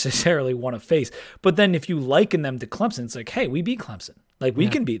someone you necessarily want to face. But then if you liken them to Clemson, it's like, hey, we beat Clemson. Like we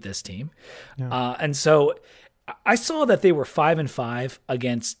can beat this team. Yeah. And so I saw that they were 5-5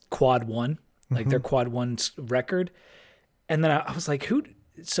 against Quad 1, like their Quad 1 record. And then I was like,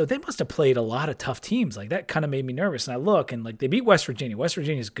 so they must have played a lot of tough teams. Like that kind of made me nervous. And I look, and like they beat West Virginia. West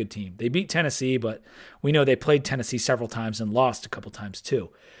Virginia's a good team. They beat Tennessee, but we know they played Tennessee several times and lost a couple times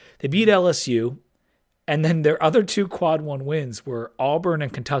too. They beat LSU, And then their other 2 quad 1 wins were Auburn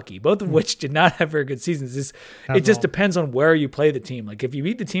and Kentucky, both of which did not have very good seasons. It just depends on where you play the team. Like if you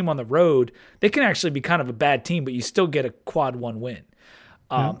beat the team on the road, they can actually be kind of a bad team, but you still get a quad 1 win.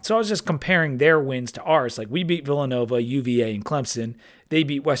 So I was just comparing their wins to ours. Like we beat Villanova, UVA, and Clemson. They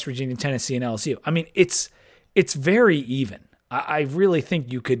beat West Virginia, Tennessee, and LSU. I mean, it's very even. I really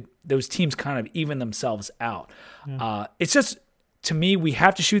think those teams kind of even themselves out. Yeah. It's just, to me, we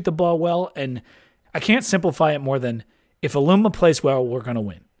have to shoot the ball well, and I can't simplify it more than if Aluma plays well, we're going to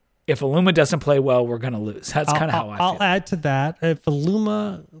win. If Aluma doesn't play well, we're going to lose. That's kind of how I feel. I'll add to that. If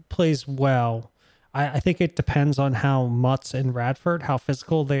Aluma plays well, I think it depends on how Mutz and Radford, how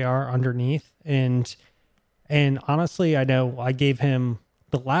physical they are underneath. And honestly, I know I gave him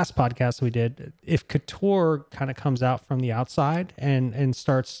the last podcast we did. If Couture kind of comes out from the outside and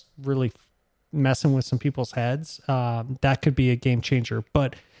starts really messing with some people's heads, that could be a game changer.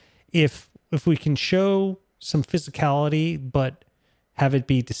 But if we can show some physicality, but have it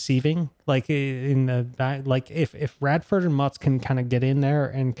be deceiving, like in the back, like if Radford and Mutz can kind of get in there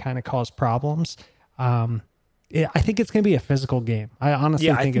and kind of cause problems, I think it's going to be a physical game. I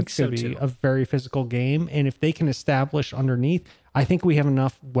honestly think it's going to be a very physical game. And if they can establish underneath, I think we have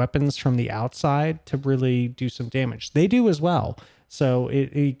enough weapons from the outside to really do some damage. They do as well. So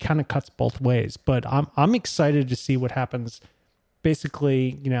it kind of cuts both ways. But I'm excited to see what happens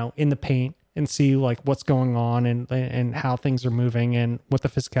basically, in the paint, and see like what's going on and how things are moving and what the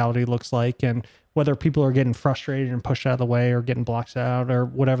physicality looks like and whether people are getting frustrated and pushed out of the way or getting blocked out or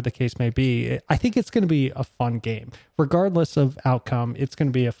whatever the case may be. I think it's going to be a fun game. Regardless of outcome, it's going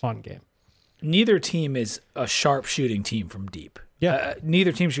to be a fun game. Neither team is a sharp shooting team from deep. Yeah.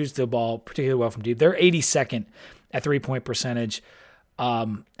 Neither team shoots the ball particularly well from deep. They're 82nd at 3-point percentage.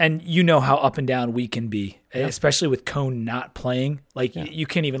 And you know how up and down we can be, especially with Cone not playing. Like you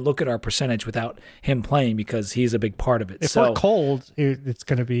can't even look at our percentage without him playing because he's a big part of it. If we're cold, it's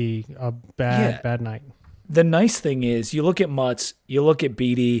going to be a bad night. The nice thing is you look at Mutz, you look at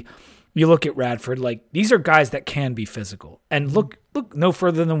Beatty, you look at Radford. Like these are guys that can be physical. And look no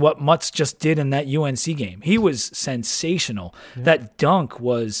further than what Mutz just did in that UNC game. He was sensational. Yeah. That dunk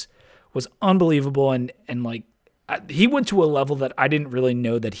was unbelievable and like. He went to a level that I didn't really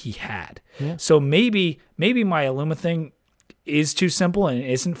know that he had. Yeah. So maybe my Aluma thing is too simple and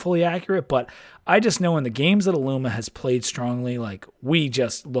isn't fully accurate, but I just know in the games that Aluma has played strongly, like we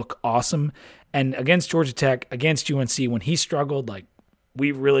just look awesome. And against Georgia Tech, against UNC, when he struggled, like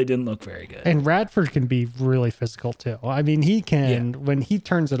we really didn't look very good. And Radford can be really physical too. I mean, he can when he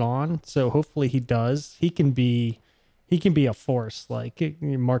turns it on. So hopefully he does. He can be a force, like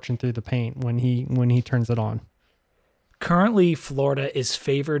marching through the paint when he turns it on. Currently, Florida is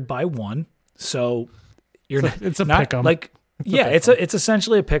favored by 1, so it's a pick 'em. Like it's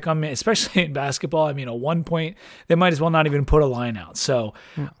essentially a pick 'em, especially in basketball. I mean, a 1 point, they might as well not even put a line out. So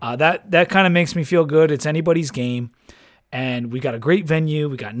that kind of makes me feel good. It's anybody's game, and we got a great venue.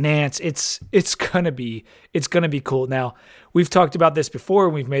 We got Nance. It's gonna be cool. Now we've talked about this before.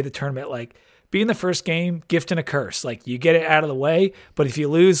 We've made the tournament like being the first game, gift and a curse. Like you get it out of the way, but if you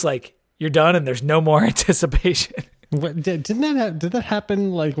lose, like you're done, and there's no more anticipation. Did that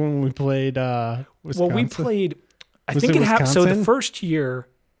happen like when we played Wisconsin? Well, we played I think it happened. So the first year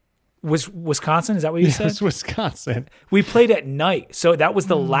was Wisconsin. Is that what you said? It was Wisconsin. We played at night. So that was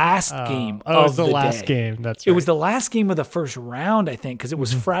the last game of it was the last day. Game. That's right. It was the last game of the first round, I think, because it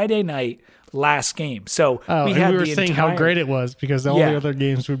was Friday night, last game. So we were saying how great it was because all the other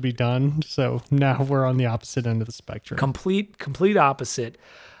games would be done. So now we're on the opposite end of the spectrum. Complete opposite.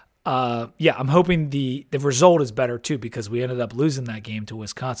 I'm hoping the result is better too because we ended up losing that game to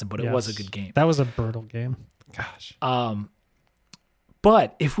Wisconsin, but it was a good game. That was a brutal game. Gosh.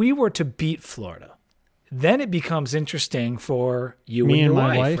 But if we were to beat Florida, then it becomes interesting for you Me and your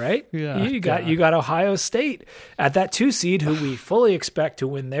my wife, right? Yeah. You got Ohio State at that 2 seed who we fully expect to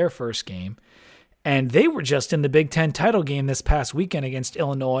win their first game. And they were just in the Big Ten title game this past weekend against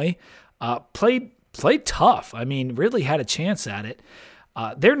Illinois. Played tough. I mean, really had a chance at it.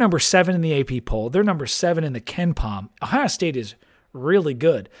 They're number 7 in the AP poll. They're number 7 in the KenPom. Ohio State is really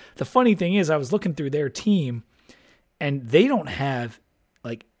good. The funny thing is I was looking through their team, and they don't have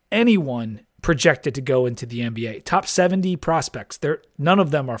like anyone projected to go into the NBA. Top 70 prospects. None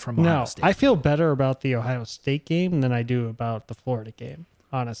of them are from Ohio State. I feel better about the Ohio State game than I do about the Florida game,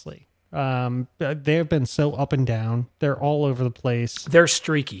 honestly. They've been so up and down. They're all over the place. They're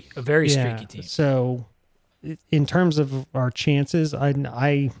streaky, a very streaky team. So in terms of our chances, I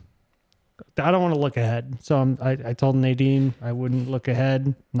don't want to look ahead. So I told Nadine I wouldn't look ahead.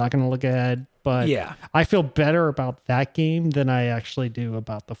 I'm not going to look ahead. but Yeah. I feel better about that game than I actually do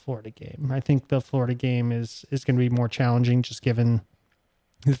about the Florida game. I think the Florida game is going to be more challenging just given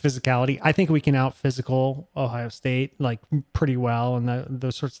the physicality. I think we can out physical Ohio State like pretty well and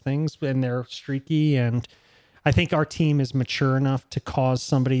those sorts of things, and they're streaky, and I think our team is mature enough to cause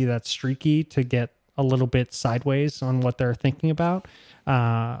somebody that's streaky to get a little bit sideways on what they're thinking about.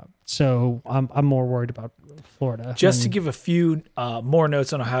 So I'm more worried about Florida. Just to give a few more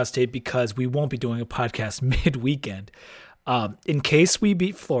notes on Ohio State, because we won't be doing a podcast mid-weekend. In case we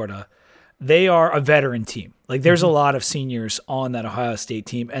beat Florida, they are a veteran team. Like there's a lot of seniors on that Ohio State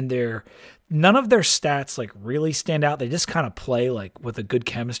team, and none of their stats like really stand out. They just kind of play like with a good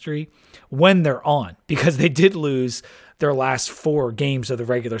chemistry when they're on, because they did lose their last 4 games of the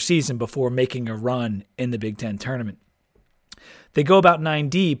regular season before making a run in the Big Ten tournament. They go about 9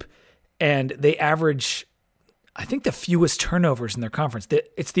 deep, and they average, I think, the fewest turnovers in their conference.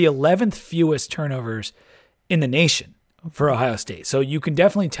 It's the 11th fewest turnovers in the nation for Ohio State. So you can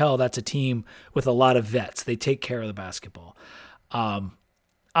definitely tell that's a team with a lot of vets. They take care of the basketball. I'm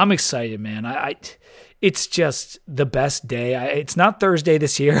excited, man. It's just the best day. It's not Thursday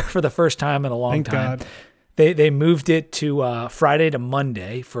this year for the first time in a long time. God. They moved it to Friday to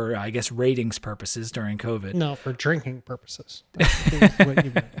Monday for, I guess, ratings purposes during COVID. No, for drinking purposes. That's what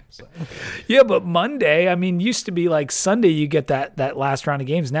you meant, so. Yeah, but Monday, I mean, used to be like Sunday you get that last round of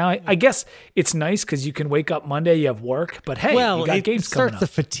games. Now, I guess it's nice because you can wake up Monday, you have work, but hey, you got games coming up. It starts to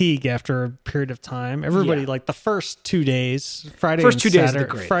fatigue after a period of time. Everybody, like the first 2 days, Friday First 2 and days are Saturday, the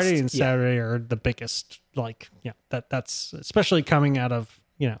greatest. Friday and Saturday are the biggest, like, that's especially coming out of,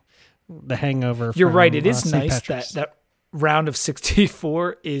 the hangover. You're from, right. It is St. nice Patrick's. that round of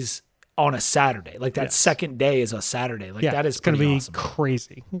 64 is on a Saturday. Like that second day is a Saturday. Like that is going to be awesome.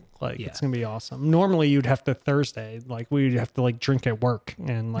 crazy. Like it's going to be awesome. Normally you'd have to Thursday, like we'd have to like drink at work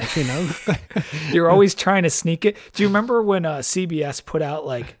and like, You're always trying to sneak it. Do you remember when CBS put out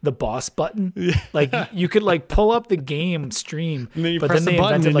like the boss button? Like you could like pull up the game stream, and then you but press then they the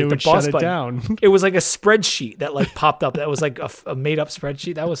button invented and like it the would boss shut it button. down. It was like a spreadsheet that like popped up. That was like a made up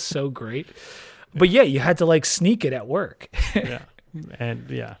spreadsheet. That was so great. But yeah, you had to like sneak it at work. Yeah.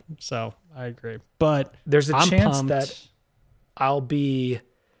 And so I agree. But there's a I'm chance pumped. that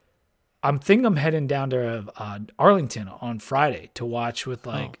I'm heading down to Arlington on Friday to watch with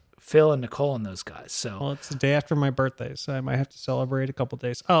Phil and Nicole and those guys. So well, it's the day after my birthday, so I might have to celebrate a couple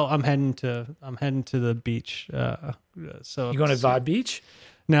days. Oh, I'm heading to the beach. So you going to Vibe Beach?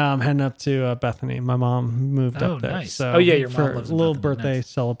 No, I'm heading up to Bethany. My mom moved up there. Nice. So your mom for lives a in little Bethany. birthday Nice.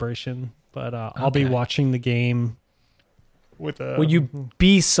 celebration. But I'll be watching the game with a. Will you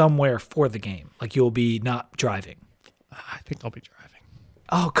be somewhere for the game? Like you'll be not driving? I think I'll be driving.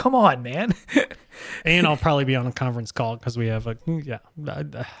 Oh, come on, man. And I'll probably be on a conference call because we have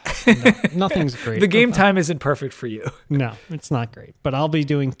nothing's great. The game time isn't perfect for you. No, it's not great. But I'll be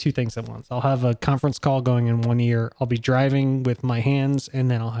doing 2 things at once. I'll have a conference call going in one ear. I'll be driving with my hands, and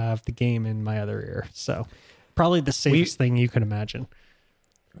then I'll have the game in my other ear. So probably the safest thing you could imagine.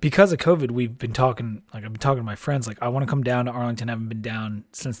 Because of COVID, we've been talking, like I've been talking to my friends, like I want to come down to Arlington. I haven't been down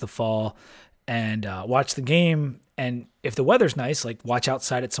since the fall and watch the game. And if the weather's nice, like watch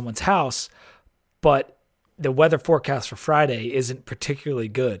outside at someone's house. But the weather forecast for Friday isn't particularly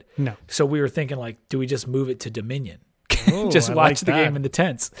good. No. So we were thinking like, do we just move it to Dominion? Oh, just I watch like the that. game in the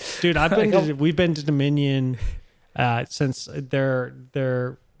tents. Dude, we've been to Dominion since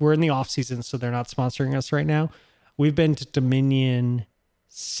we're in the off season, so they're not sponsoring us right now. We've been to Dominion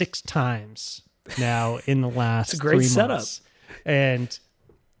 6 times now in the last It's a great 3 setup. months. And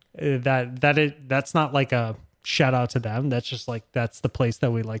that's not like a shout out to them. That's just like, that's the place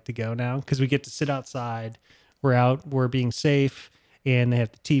that we like to go now because we get to sit outside. We're being safe, and they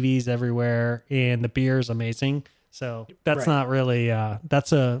have the TVs everywhere, and the beer is amazing. So that's not really,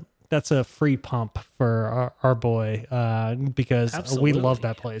 that's a free pump for our boy because Absolutely. we love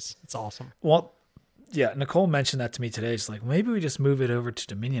that place. It's awesome. Well, yeah, Nicole mentioned that to me today. She's like, maybe we just move it over to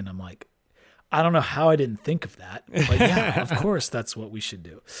Dominion. I'm like, I don't know how I didn't think of that. But yeah, of course, that's what we should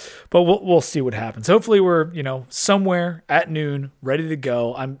do. But we'll see what happens. Hopefully we're, somewhere at noon, ready to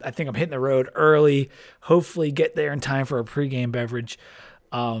go. I think I'm hitting the road early. Hopefully get there in time for a pregame beverage.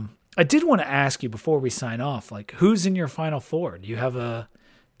 I did want to ask you before we sign off, like who's in your Final Four? Do you have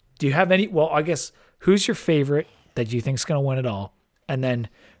any? Well, I guess who's your favorite that you think is going to win it all? And then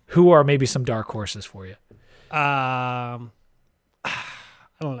who are maybe some dark horses for you? I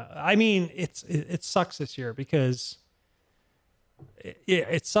don't know. I mean, it sucks this year because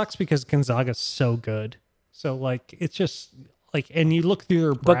it sucks because Gonzaga's so good. So like, it's just and you look through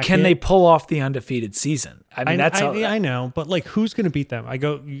their bracket. But can they pull off the undefeated season? I mean, I know, but like, who's going to beat them?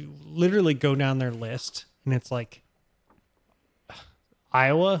 You literally go down their list, and it's like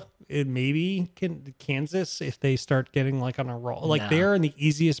Iowa, Kansas, if they start getting like on a roll. Like, they're in the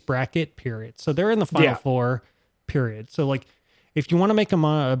easiest bracket, period. So they're in the Final Four, period. So like, if you want to make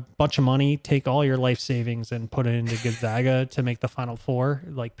a bunch of money, take all your life savings and put it into Gonzaga to make the Final Four,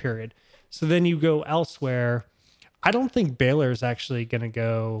 like, period. So then you go elsewhere. I don't think Baylor is actually going to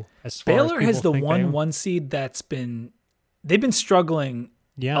go as far. Baylor as has the think 1 seed they've been struggling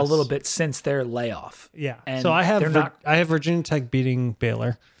a little bit since their layoff. Yeah. And so I have Virginia Tech beating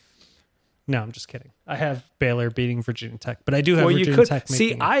Baylor. No, I'm just kidding. I have Baylor beating Virginia Tech, but I do have Virginia Tech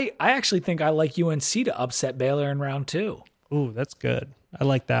making it. I actually think I like UNC to upset Baylor in round 2. Ooh, that's good. I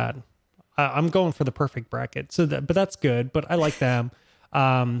like that. I'm going for the perfect bracket. But that's good. But I like them.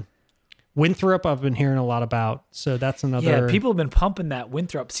 Winthrop, I've been hearing a lot about. So that's another. Yeah, people have been pumping that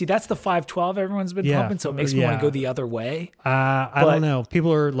Winthrop. See, that's the 5-12 everyone's been pumping. So it makes me want to go the other way. I don't know.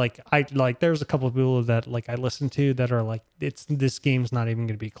 People are there's a couple of people that like I listen to that are like, this game's not even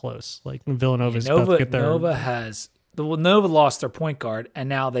going to be close. Like, Villanova's about to get their. Nova lost their point guard, and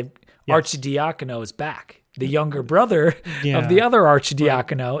now Arcidiacono is back. The younger brother of the other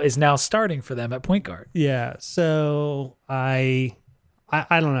Arcidiacono is now starting for them at point guard. Yeah, so I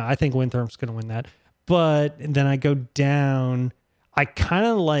don't know. I think Winthrop's going to win that. But then I go down. I kind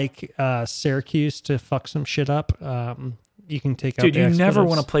of like Syracuse to fuck some shit up. You can take out. Dude, you never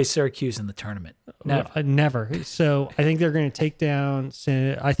want to play Syracuse in the tournament. Never. Never. So I think they're going to take down.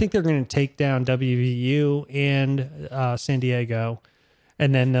 I think they're going to take down WVU and San Diego.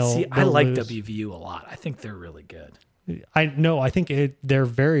 And then they'll like lose. WVU a lot. I think they're really good. I think they're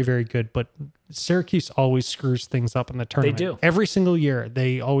very, very good, but Syracuse always screws things up in the tournament. They do. Every single year,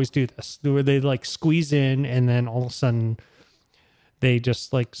 they always do this, where they like squeeze in and then all of a sudden they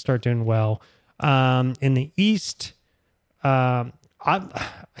just like start doing well. In the East, I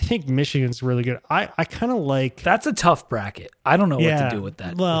think Michigan's really good. I kind of like... That's a tough bracket. I don't know what to do with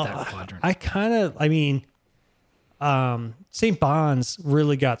that, with that quadrant. St. Bon's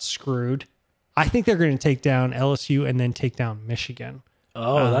really got screwed. I think they're going to take down LSU and then take down Michigan.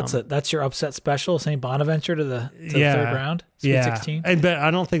 Oh, that's your upset special, St. Bonaventure to the third round, Sweet 16. But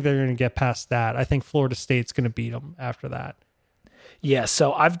I don't think they're going to get past that. I think Florida State's going to beat them after that. Yeah,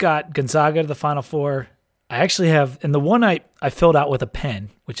 so I've got Gonzaga to the Final Four. I actually have, and the one I filled out with a pen,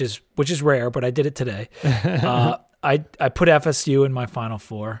 which is rare, but I did it today. I put FSU in my Final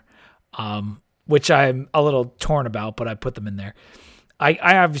Four, which I'm a little torn about, but I put them in there.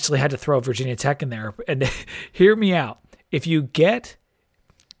 I obviously had to throw Virginia Tech in there, and hear me out. If you get,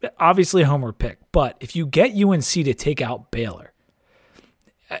 obviously homer pick, but if you get UNC to take out Baylor,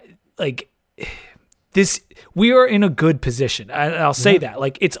 we are in a good position. I'll say that.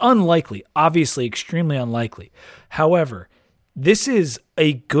 Like, it's unlikely, obviously extremely unlikely. However, this is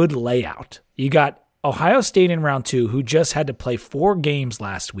a good layout. You got Ohio State in round 2, who just had to play 4 games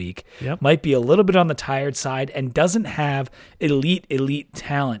last week, might be a little bit on the tired side and doesn't have elite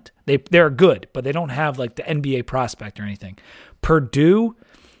talent. They're good, but they don't have like the NBA prospect or anything. Purdue,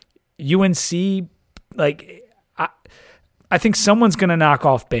 UNC, like I think someone's going to knock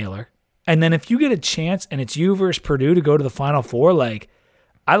off Baylor. And then if you get a chance and it's you versus Purdue to go to the Final Four, like,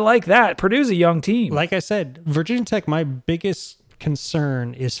 I like that. Purdue's a young team. Like I said, Virginia Tech, my biggest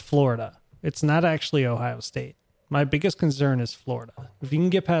concern is Florida. It's not actually Ohio State. My biggest concern is Florida. If you can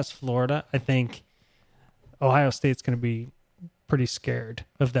get past Florida, I think Ohio State's going to be pretty scared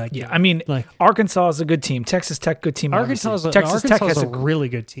of that game. Yeah, I mean, like, Arkansas is a good team. Texas Tech, good team. Arkansas is a really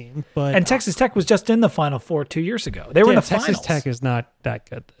good team. And Texas Tech was just in the Final Four 2 years ago. They were in the finals. Texas Tech is not that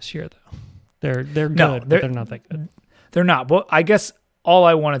good this year, though. They're good, but they're not that good. They're not. But I guess all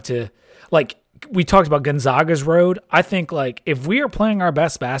I wanted to, like, we talked about Gonzaga's road. I think, like, if we are playing our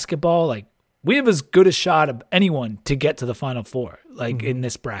best basketball, like, we have as good a shot of anyone to get to the Final Four, like, in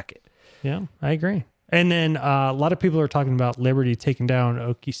this bracket. Yeah, I agree. And then a lot of people are talking about Liberty taking down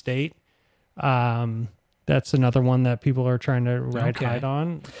Okie State. That's another one that people are trying to ride high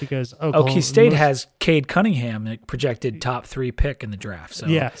on because Okie State has Cade Cunningham, projected top 3 pick in the draft. So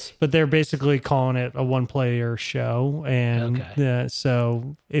yes, but they're basically calling it a one-player show, and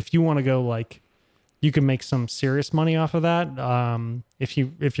so if you want to go, like, you can make some serious money off of that. If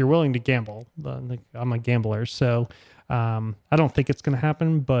you're willing to gamble, I'm a gambler, so I don't think it's going to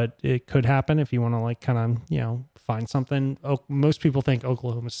happen, but it could happen if you want to, like, kind of, find something. Most people think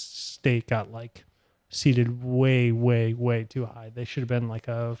Oklahoma State got, like, seated way, way, way too high. They should have been like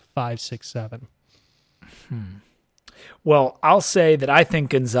a 5, 6, 7. Well, I'll say that I think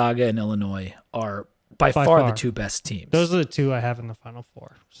Gonzaga and Illinois are by far the two best teams. Those are the two I have in the Final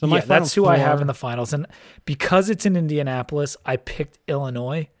Four. So that's who I have in the finals. And because it's in Indianapolis, I picked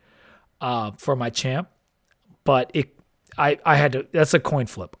Illinois for my champ. But I had to. That's a coin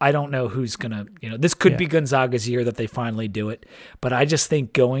flip. I don't know who's gonna. This could be Gonzaga's year that they finally do it. But I just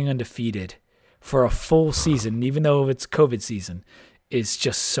think going undefeated for a full season, even though it's COVID season, is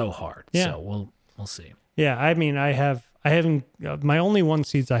just so hard. Yeah. So we'll see. Yeah, I mean, I haven't. My only one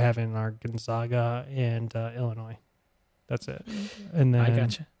seeds I have in are Gonzaga and Illinois. That's it. And then I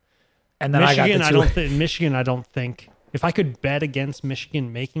got you. And then Michigan, I got the two. Michigan, I don't think. If I could bet against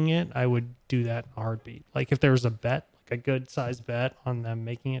Michigan making it, I would do that in a heartbeat. Like if there was a bet, like a good sized bet on them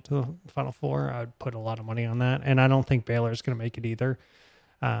making it to the Final Four, I would put a lot of money on that. And I don't think Baylor's going to make it either.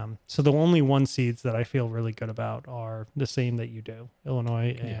 So the only one seeds that I feel really good about are the same that you do,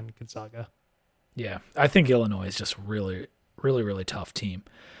 Illinois and Gonzaga. Yeah, I think Illinois is just really, really, really tough team.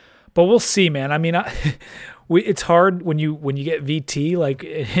 But we'll see, man. I mean, it's hard when you get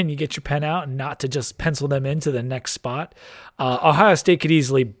VT and you get your pen out and not to just pencil them into the next spot. Ohio State could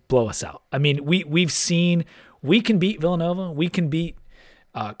easily blow us out. I mean, we've seen we can beat Villanova, we can beat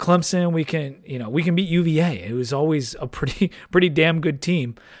Clemson, we can beat UVA. It was always a pretty damn good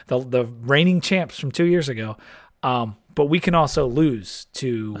team. The reigning champs from 2 years ago. But we can also lose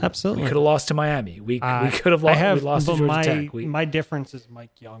to. Absolutely. We could have lost to Miami. We could have lost. We lost to Georgia Tech. My difference is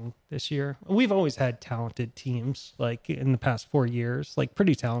Mike Young this year. We've always had talented teams, like in the past 4 years, like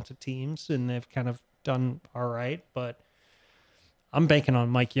pretty talented teams, and they've kind of done all right. But I'm banking on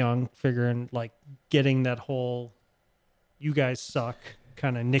Mike Young, figuring like getting that whole "you guys suck"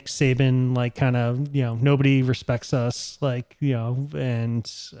 kind of Nick Saban, like kind of nobody respects us, like and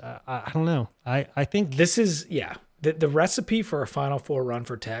I don't know. I think this is The recipe for a Final Four run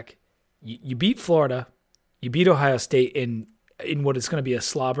for Tech, you beat Florida, you beat Ohio State in what is going to be a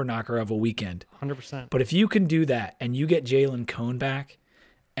slobber knocker of a weekend. 100%. But if you can do that and you get Jalen Cone back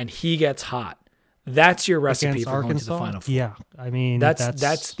and he gets hot, that's your recipe for going to the Final Four. Yeah, I mean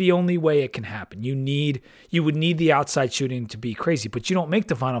that's the only way it can happen. You would need the outside shooting to be crazy, but you don't make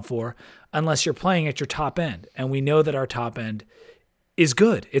the Final Four unless you're playing at your top end, and we know that our top end is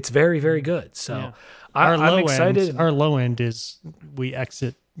good. It's very, very good. So. Yeah. I'm excited. Our low end is we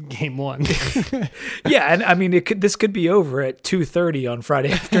exit game one. Yeah, and I mean this could be over at 2:30 on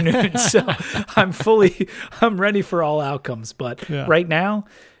Friday afternoon. So I'm ready for all outcomes. But right now,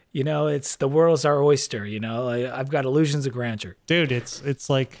 it's the world's our oyster. I've got illusions of grandeur, dude. It's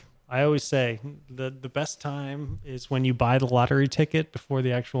like I always say, the best time is when you buy the lottery ticket before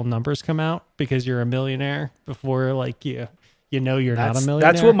the actual numbers come out, because you're a millionaire before you're not a millionaire.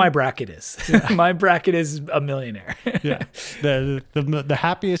 That's what my bracket is. Yeah. My bracket is a millionaire. Yeah. The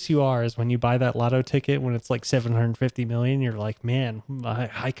happiest you are is when you buy that lotto ticket when it's like 750 million. You're like, man,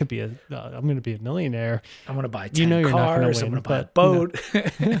 I could be I'm going to be a millionaire. I'm going to buy 10 cars. Not gonna win, I'm going to buy a boat.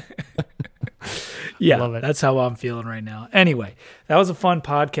 Yeah, love it. That's how I'm feeling right now. Anyway, that was a fun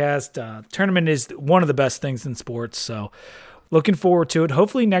podcast. Tournament is one of the best things in sports. So looking forward to it.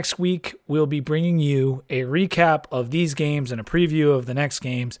 Hopefully next week we'll be bringing you a recap of these games and a preview of the next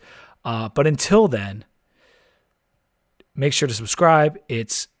games. But until then, make sure to subscribe.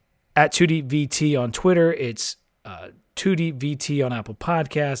 It's at 2DVT on Twitter. It's 2DVT on Apple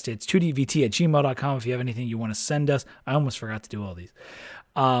Podcast. It's 2DVT@gmail.com if you have anything you want to send us. I almost forgot to do all these.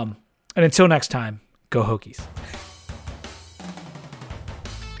 And until next time, go Hokies.